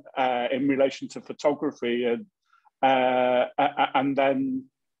and in relation to photography, and then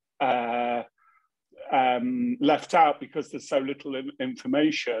left out because there's so little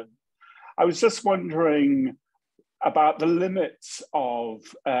information. I was just wondering about the limits of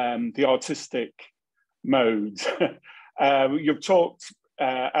the artistic mode. You've talked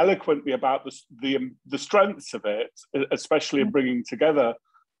eloquently about the strengths of it, especially in bringing together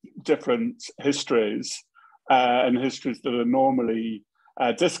different histories and histories that are normally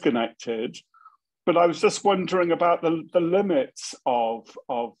disconnected. But I was just wondering about the limits of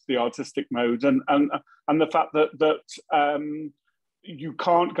the artistic mode and the fact that you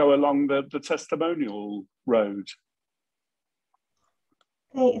can't go along the testimonial road.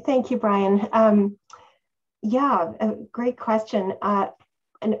 Thank you, Brian. Yeah, a great question.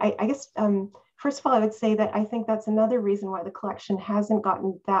 And I guess, first of all, I would say that I think that's another reason why the collection hasn't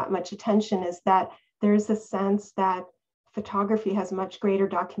gotten that much attention, is that there's a sense that photography has much greater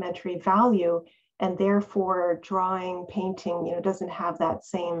documentary value, and therefore drawing, painting, doesn't have that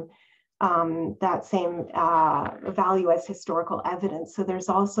same value as historical evidence. So there's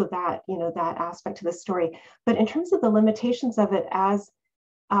also that, that aspect to the story. But in terms of the limitations of it as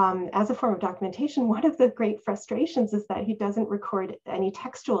a form of documentation, one of the great frustrations is that he doesn't record any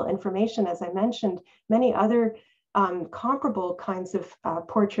textual information. As I mentioned, many other comparable kinds of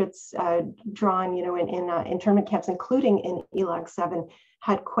portraits drawn, in internment camps, including in Elag 7,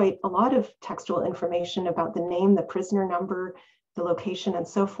 had quite a lot of textual information about the name, the prisoner number, the location, and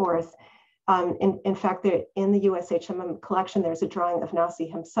so forth. In fact, in the USHMM collection, there's a drawing of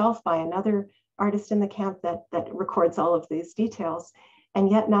Nassy himself by another artist in the camp that records all of these details. And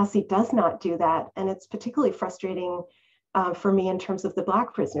yet Nassy does not do that. And it's particularly frustrating for me in terms of the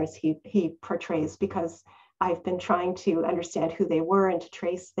Black prisoners he portrays, because I've been trying to understand who they were and to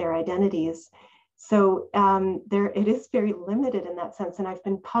trace their identities. So it is very limited in that sense. And I've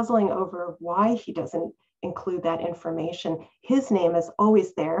been puzzling over why he doesn't include that information. His name is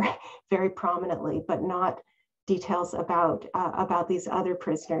always there very prominently, but not details about these other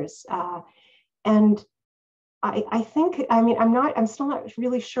prisoners. And I think, I'm still not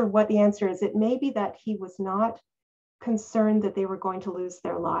really sure what the answer is. It may be that he was not concerned that they were going to lose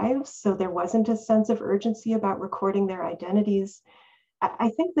their lives, so there wasn't a sense of urgency about recording their identities.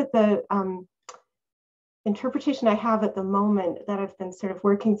 I think that the interpretation I have at the moment that I've been sort of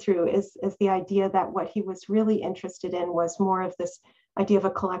working through is the idea that what he was really interested in was more of this idea of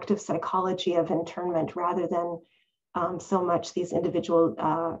a collective psychology of internment rather than so much these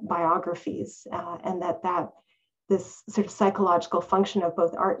individual biographies, and that this sort of psychological function of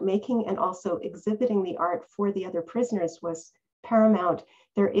both art making and also exhibiting the art for the other prisoners was paramount.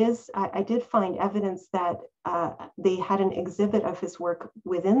 There is, I did find evidence that they had an exhibit of his work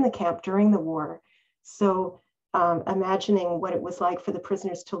within the camp during the war. So imagining what it was like for the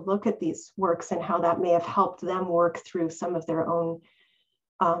prisoners to look at these works and how that may have helped them work through some of their own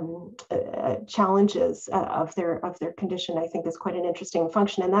challenges of their condition, I think is quite an interesting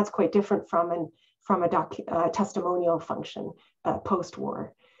function. And that's quite different from a testimonial function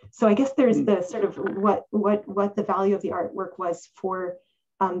post-war. So I guess there's the sort of what the value of the artwork was for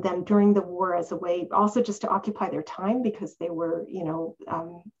them during the war as a way also just to occupy their time, because they were,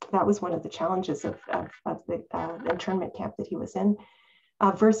 that was one of the challenges of the internment camp that he was in,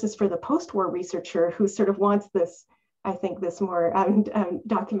 versus for the post-war researcher who sort of wants this, I think, this more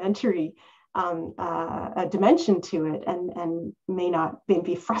documentary dimension to it, and may not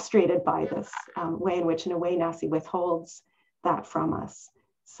be frustrated by this way in which, in a way, Nassy withholds that from us.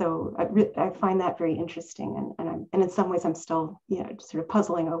 So I find that very interesting, and in some ways I'm still, sort of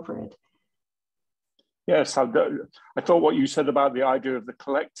puzzling over it. Yes, I thought what you said about the idea of the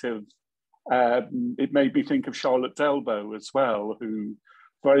collective, it made me think of Charlotte Delbo as well, who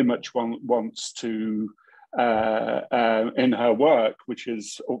very much wants to, in her work, which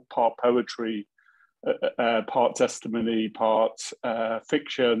is part poetry, part testimony, part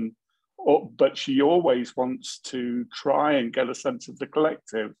fiction, but she always wants to try and get a sense of the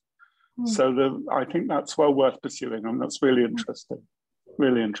collective. So I think that's well worth pursuing, and that's really interesting,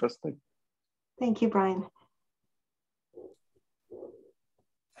 really interesting. Thank you, Brian.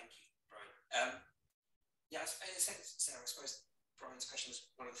 Thank you, Brian. Yeah, I suppose Brian's question was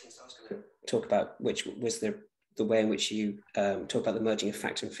one of the things I was going to talk about, which was the way in which you talk about the merging of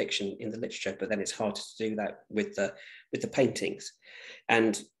fact and fiction in the literature, but then it's hard to do that with the paintings.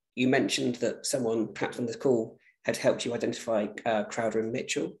 And you mentioned that someone, perhaps on this call, had helped you identify Crowder and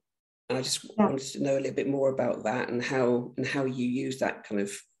Mitchell, and I just wanted to know a little bit more about that and how you use that kind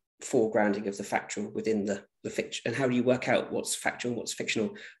of foregrounding of the factual within the fiction, and how do you work out what's factual and what's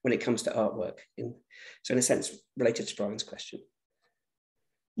fictional when it comes to artwork? So in a sense, related to Brian's question.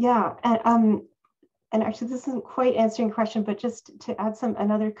 Yeah, and actually this isn't quite answering your question, but just to add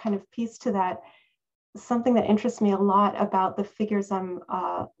another kind of piece to that, something that interests me a lot about the figures I'm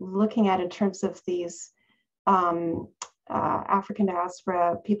looking at in terms of these African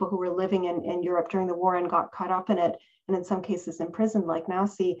diaspora people who were living in Europe during the war and got caught up in it, and in some cases imprisoned, like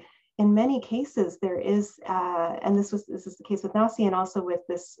Nassy. In many cases, there is, and this is the case with Nassy and also with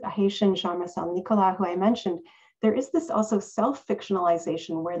this Haitian Jean-Marcel Nicolas, who I mentioned, there is this also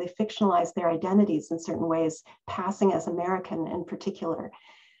self-fictionalization where they fictionalize their identities in certain ways, passing as American in particular.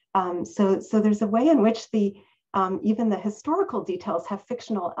 So there's a way in which even the historical details have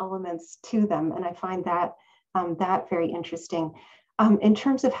fictional elements to them, and I find that very interesting. In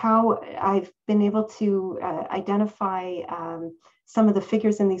terms of how I've been able to identify some of the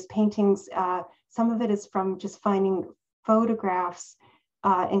figures in these paintings, some of it is from just finding photographs,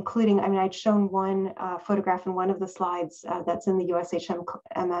 including, I mean, I'd shown one photograph in one of the slides that's in the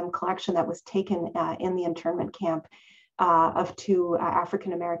USHMM collection that was taken in the internment camp of two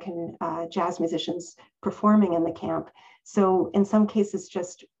African-American jazz musicians performing in the camp. So in some cases,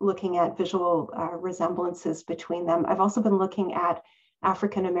 just looking at visual resemblances between them. I've also been looking at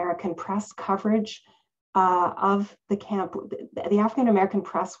African-American press coverage of the camp. The African-American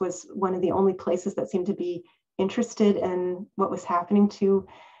press was one of the only places that seemed to be interested in what was happening to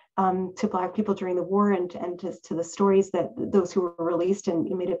Black people during the war, and to the stories that those who were released and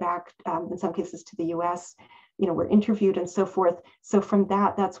made it back, in some cases to the US, were interviewed and so forth. So from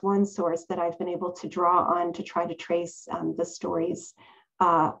that's one source that I've been able to draw on to try to trace the stories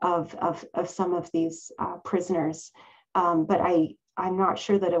of some of these prisoners. But I'm not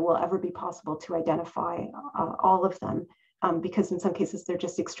sure that it will ever be possible to identify all of them, because in some cases they're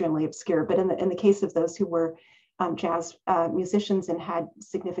just extremely obscure. But in the case of those who were jazz musicians and had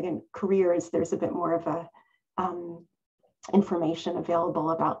significant careers, there's a bit more of a information available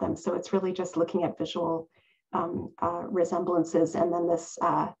about them. So it's really just looking at visual resemblances, and then this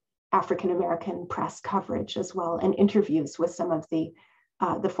African-American press coverage as well, and interviews with some of the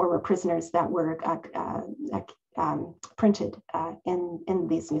former prisoners that were printed in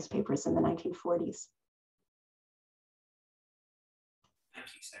these newspapers in the 1940s. Thank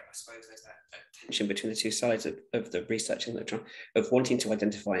you, Sarah. I suppose there's that tension between the two sides of the research and of wanting to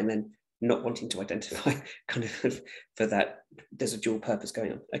identify and then not wanting to identify, kind of for that. There's a dual purpose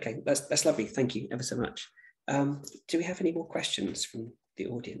going on. Okay, that's lovely. Thank you ever so much. Do we have any more questions from the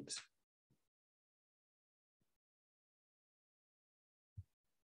audience?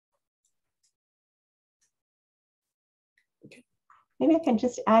 Maybe I can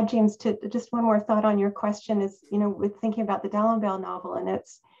just add, James, to just one more thought on your question is, with thinking about the Dalembert novel and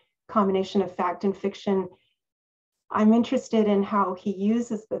its combination of fact and fiction, I'm interested in how he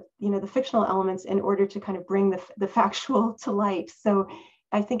uses the fictional elements in order to kind of bring the factual to light. So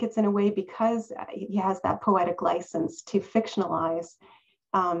I think it's in a way because he has that poetic license to fictionalize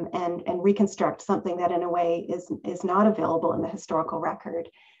and reconstruct something that in a way is not available in the historical record,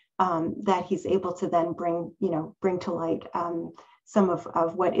 that he's able to then bring to light some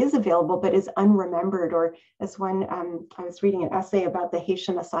of what is available but is unremembered. Or as one, I was reading an essay about the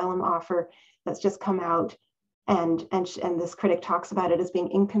Haitian asylum offer that's just come out, and this critic talks about it as being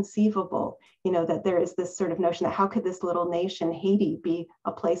inconceivable, that there is this sort of notion that how could this little nation, Haiti, be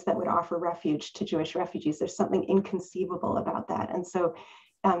a place that would offer refuge to Jewish refugees? There's something inconceivable about that. And so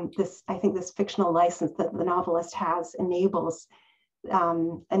I think this fictional license that the novelist has enables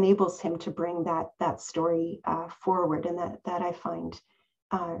him to bring that story forward, and that I find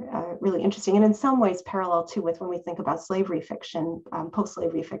really interesting, and in some ways parallel too with when we think about slavery fiction,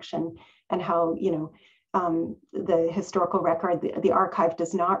 post-slavery fiction, and how the historical record, the archive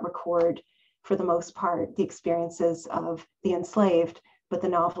does not record for the most part the experiences of the enslaved, but the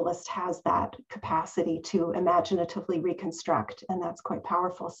novelist has that capacity to imaginatively reconstruct, and that's quite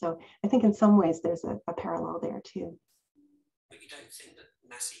powerful. So I think in some ways there's a parallel there too. But you don't think that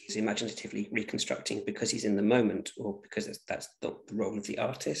Nassy is imaginatively reconstructing because he's in the moment, or because that's not the role of the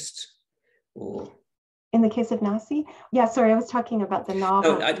artist, or? In the case of Nassy? Yeah, sorry, I was talking about the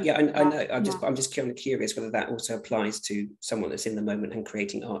novel. No, I know. I'm just kind of curious whether that also applies to someone that's in the moment and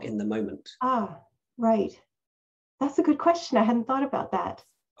creating art in the moment. Ah, right. That's a good question. I hadn't thought about that.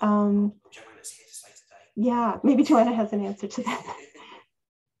 Joanna's here to say today. Yeah, maybe Joanna has an answer to that.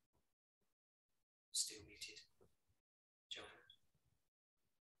 Still muted.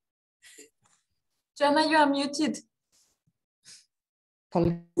 Joanna, you are muted.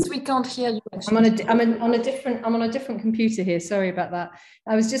 We can't hear you. Actually. I'm on a different computer here. Sorry about that.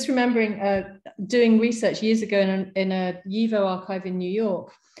 I was just remembering doing research years ago in a YIVO archive in New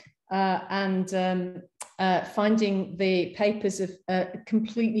York, and finding the papers of a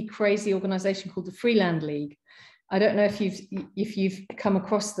completely crazy organization called the Freeland League. I don't know if you've come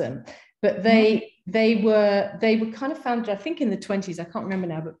across them, but they were kind of founded, I think, in the 20s. I can't remember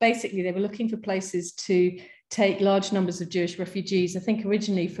now, but basically they were looking for places to take large numbers of Jewish refugees, I think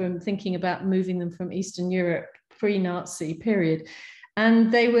originally from thinking about moving them from Eastern Europe pre-Nazi period. And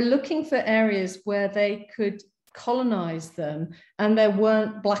they were looking for areas where they could colonize them and there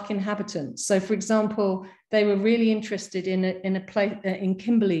weren't Black inhabitants. So for example, they were really interested in a place in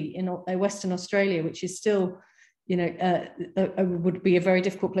Kimberley in Western Australia, which is still, you know, would be a very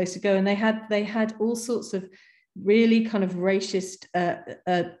difficult place to go. And they had all sorts of really kind of racist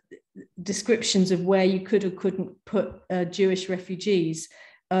descriptions of where you could or couldn't put Jewish refugees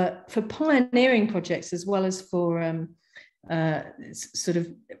for pioneering projects, as well as for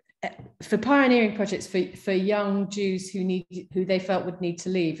for pioneering projects for young Jews who they felt would need to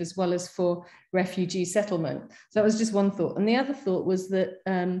leave, as well as for refugee settlement. So that was just one thought. And the other thought was that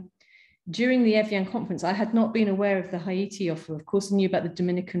during the Evian conference, I had not been aware of the Haiti offer. Of course, I knew about the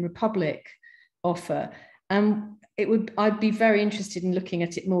Dominican Republic offer. And I'd be very interested in looking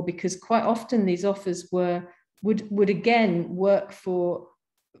at it more, because quite often these offers would again work for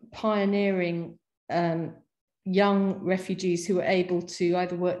pioneering young refugees who were able to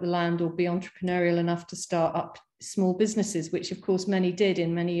either work the land or be entrepreneurial enough to start up small businesses, which of course many did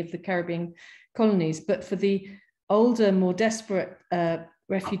in many of the Caribbean colonies. But for the older, more desperate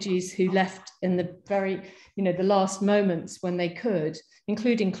refugees who left in the very, the last moments when they could,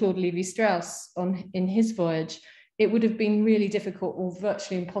 including Claude Lévi-Strauss in his voyage, it would have been really difficult or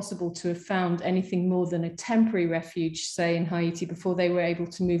virtually impossible to have found anything more than a temporary refuge, say in Haiti, before they were able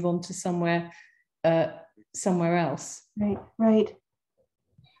to move on to somewhere else. Right.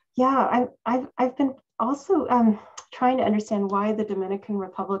 Yeah, I've been also trying to understand why the Dominican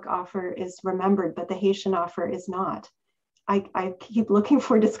Republic offer is remembered, but the Haitian offer is not. I keep looking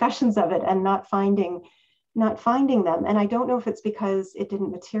for discussions of it and not finding them. And I don't know if it's because it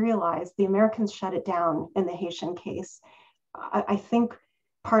didn't materialize. The Americans shut it down in the Haitian case. I think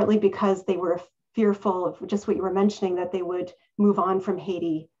partly because they were fearful of just what you were mentioning, that they would move on from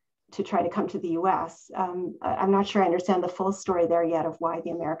Haiti to try to come to the US. I'm not sure I understand the full story there yet of why the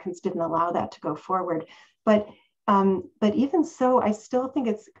Americans didn't allow that to go forward. But even so, I still think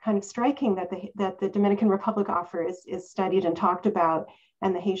it's kind of striking that the Dominican Republic offer is studied and talked about,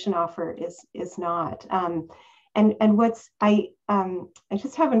 and the Haitian offer is not. And what's I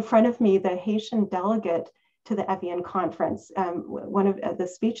just have in front of me the Haitian delegate to the Evian conference, one of the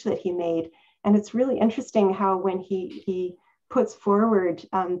speech that he made, and it's really interesting how when he puts forward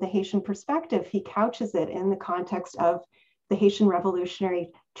the Haitian perspective, he couches it in the context of the Haitian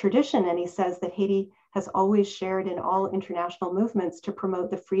revolutionary tradition, and he says that Haiti has always shared in all international movements to promote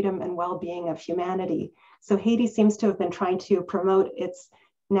the freedom and well-being of humanity. So Haiti seems to have been trying to promote its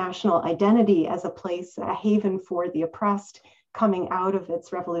national identity as a place, a haven for the oppressed, coming out of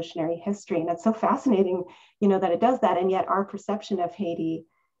its revolutionary history. And it's so fascinating, that it does that. And yet our perception of Haiti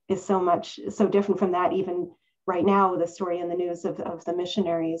is so different from that. Even right now, the story in the news of the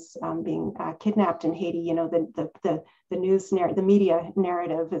missionaries being kidnapped in Haiti, the news, the media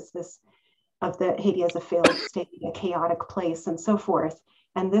narrative is this of the Haiti as a failed state, a chaotic place, and so forth.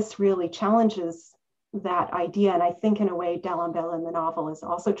 And this really challenges that idea. And I think in a way, Dalembert in the novel is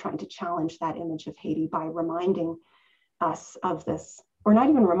also trying to challenge that image of Haiti by reminding us of this, or not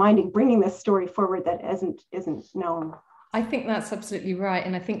even reminding, bringing this story forward that isn't known. I think that's absolutely right.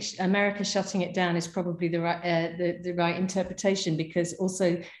 And I think America shutting it down is probably the right interpretation, because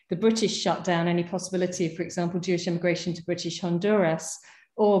also the British shut down any possibility of, for example, Jewish immigration to British Honduras,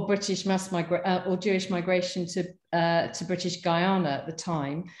 or British or Jewish migration to British Guyana at the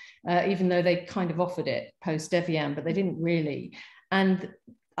time, even though they kind of offered it post Evian, but they didn't really. And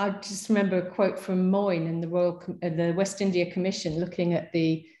I just remember a quote from Moyne in the West India Commission, looking at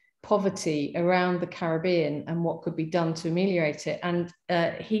the poverty around the Caribbean and what could be done to ameliorate it. And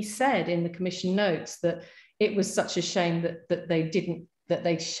he said in the Commission notes that it was such a shame that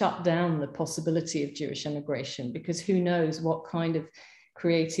they shut down the possibility of Jewish immigration, because who knows what kind of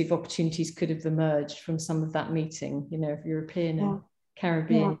creative opportunities could have emerged from some of that meeting, of European and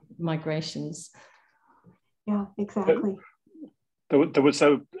Caribbean migrations. Yeah, exactly. There was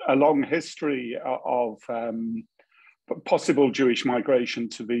a long history of possible Jewish migration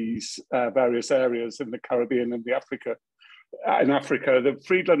to these various areas in the Caribbean and Africa. In Africa, the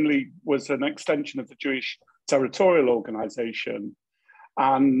Friedland League was an extension of the Jewish Territorial Organization,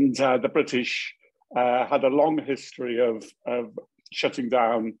 And the British had a long history of shutting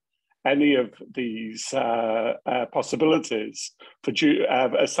down any of these possibilities for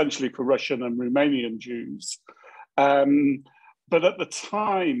essentially for Russian and Romanian Jews. But at the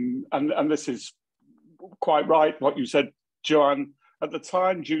time, and this is quite right, what you said, Joanne, at the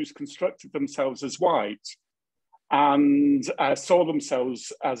time, Jews constructed themselves as white and saw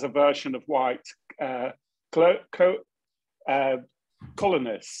themselves as a version of white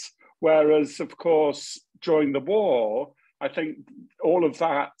colonists. Whereas, of course, during the war, I think all of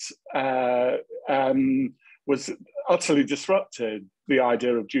that was utterly disrupted, the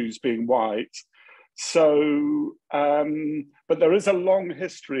idea of Jews being white. So, but there is a long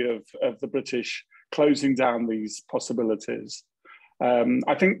history of the British closing down these possibilities.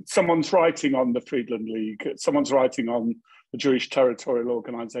 I think someone's writing on the Friedland League, someone's writing on the Jewish Territorial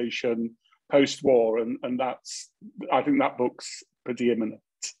Organization post-war, and I think that book's pretty imminent.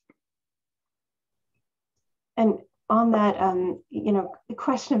 And on that, the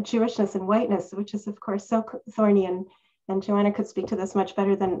question of Jewishness and whiteness, which is of course so thorny, and Joanna could speak to this much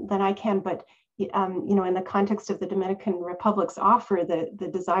better than I can, but in the context of the Dominican Republic's offer, the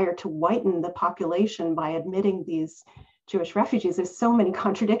desire to whiten the population by admitting these Jewish refugees, there's so many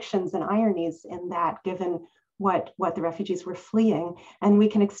contradictions and ironies in that, given what the refugees were fleeing. And we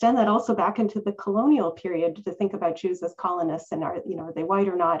can extend that also back into the colonial period to think about Jews as colonists, and are they white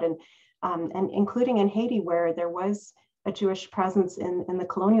or not, and including in Haiti, where there was a Jewish presence in the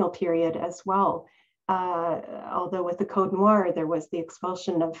colonial period as well. Although with the Code Noir, there was the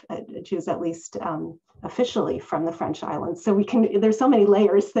expulsion of Jews, at least officially, from the French islands. So there's so many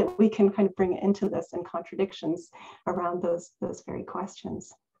layers that we can kind of bring into this, and contradictions around those very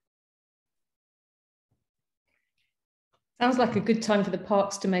questions. Sounds like a good time for the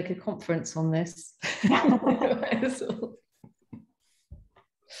parks to make a conference on this.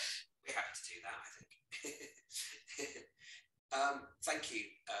 Thank you,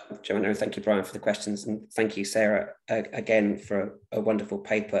 Joanna, and thank you, Brian, for the questions, and thank you, Sarah, again for a wonderful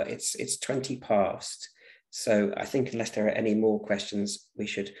paper. It's 20 past, so I think unless there are any more questions, we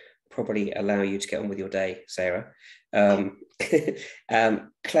should probably allow you to get on with your day, Sarah. Claire,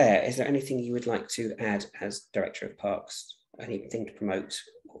 is there anything you would like to add as Director of Parks? Anything to promote?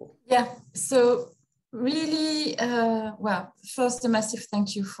 Yeah, so really, well, first a massive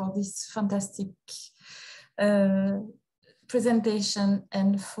thank you for this fantastic presentation,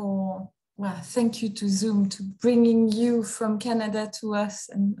 and thank you to Zoom to bringing you from Canada to us,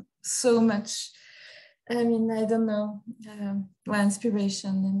 and so much, I don't know,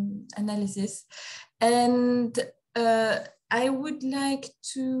 inspiration and analysis. And I would like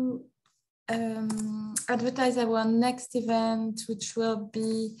to advertise our next event, which will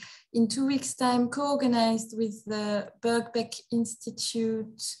be in 2 weeks' time, co-organized with the Birkbeck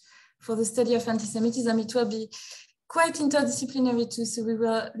Institute for the Study of Anti-Semitism. It will be quite interdisciplinary too, so we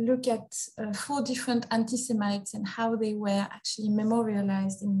will look at 4 different anti-Semites and how they were actually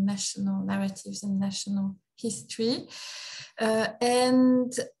memorialized in national narratives and national history.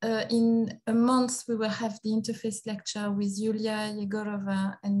 And in a month, we will have the interface lecture with Yulia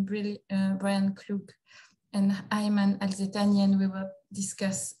Yegorova and Brian Klug and Ayman Al-Zetani, and we will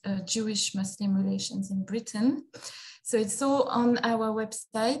discuss Jewish-Muslim relations in Britain. So it's all on our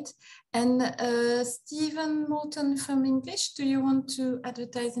website. And Stephen Morton from English, do you want to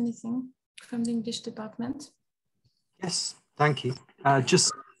advertise anything from the English department? Yes, thank you.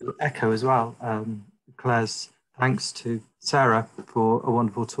 Just to echo as well, Claire's thanks to Sarah for a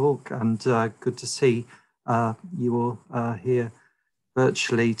wonderful talk, and good to see you all here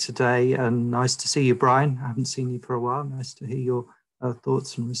virtually today, and nice to see you, Brian. I haven't seen you for a while. Nice to hear your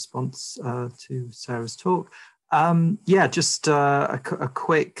thoughts and response to Sarah's talk. Yeah, just a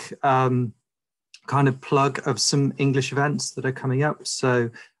quick kind of plug of some English events that are coming up. So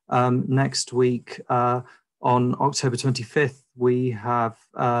next week on October 25th, we have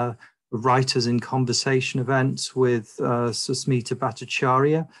a Writers in Conversation event with Susmita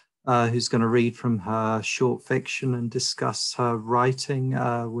Bhattacharya, who's going to read from her short fiction and discuss her writing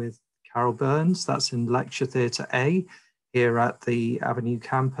with Carol Burns. That's in Lecture Theatre A here at the Avenue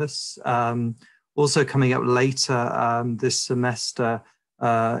campus. Also coming up later this semester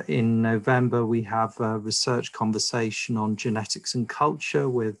in November, we have a research conversation on genetics and culture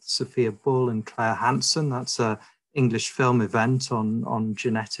with Sophia Bull and Claire Hansen. That's an English film event on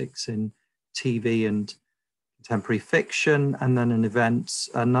genetics in TV and contemporary fiction. And then an event,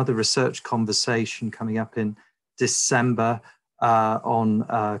 another research conversation coming up in December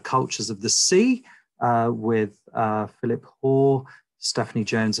on cultures of the sea with Philip Hoare, Stephanie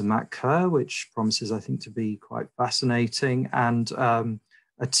Jones and Matt Kerr, which promises, I think, to be quite fascinating, and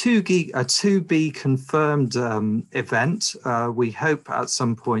a to be confirmed event, we hope at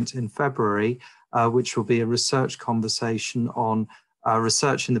some point in February, which will be a research conversation on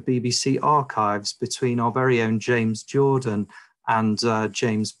research in the BBC archives between our very own James Jordan and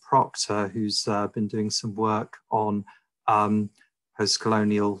James Proctor, who's been doing some work on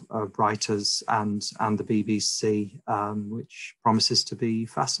post-colonial writers and the BBC, which promises to be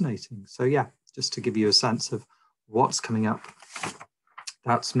fascinating. So yeah, just to give you a sense of what's coming up.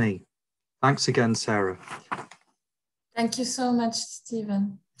 That's me. Thanks again, Sarah. Thank you so much,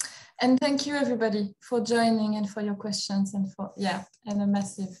 Stephen. And thank you, everybody, for joining and for your questions and for, and a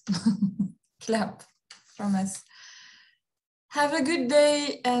massive clap from us. Have a good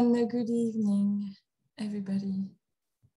day and a good evening, everybody.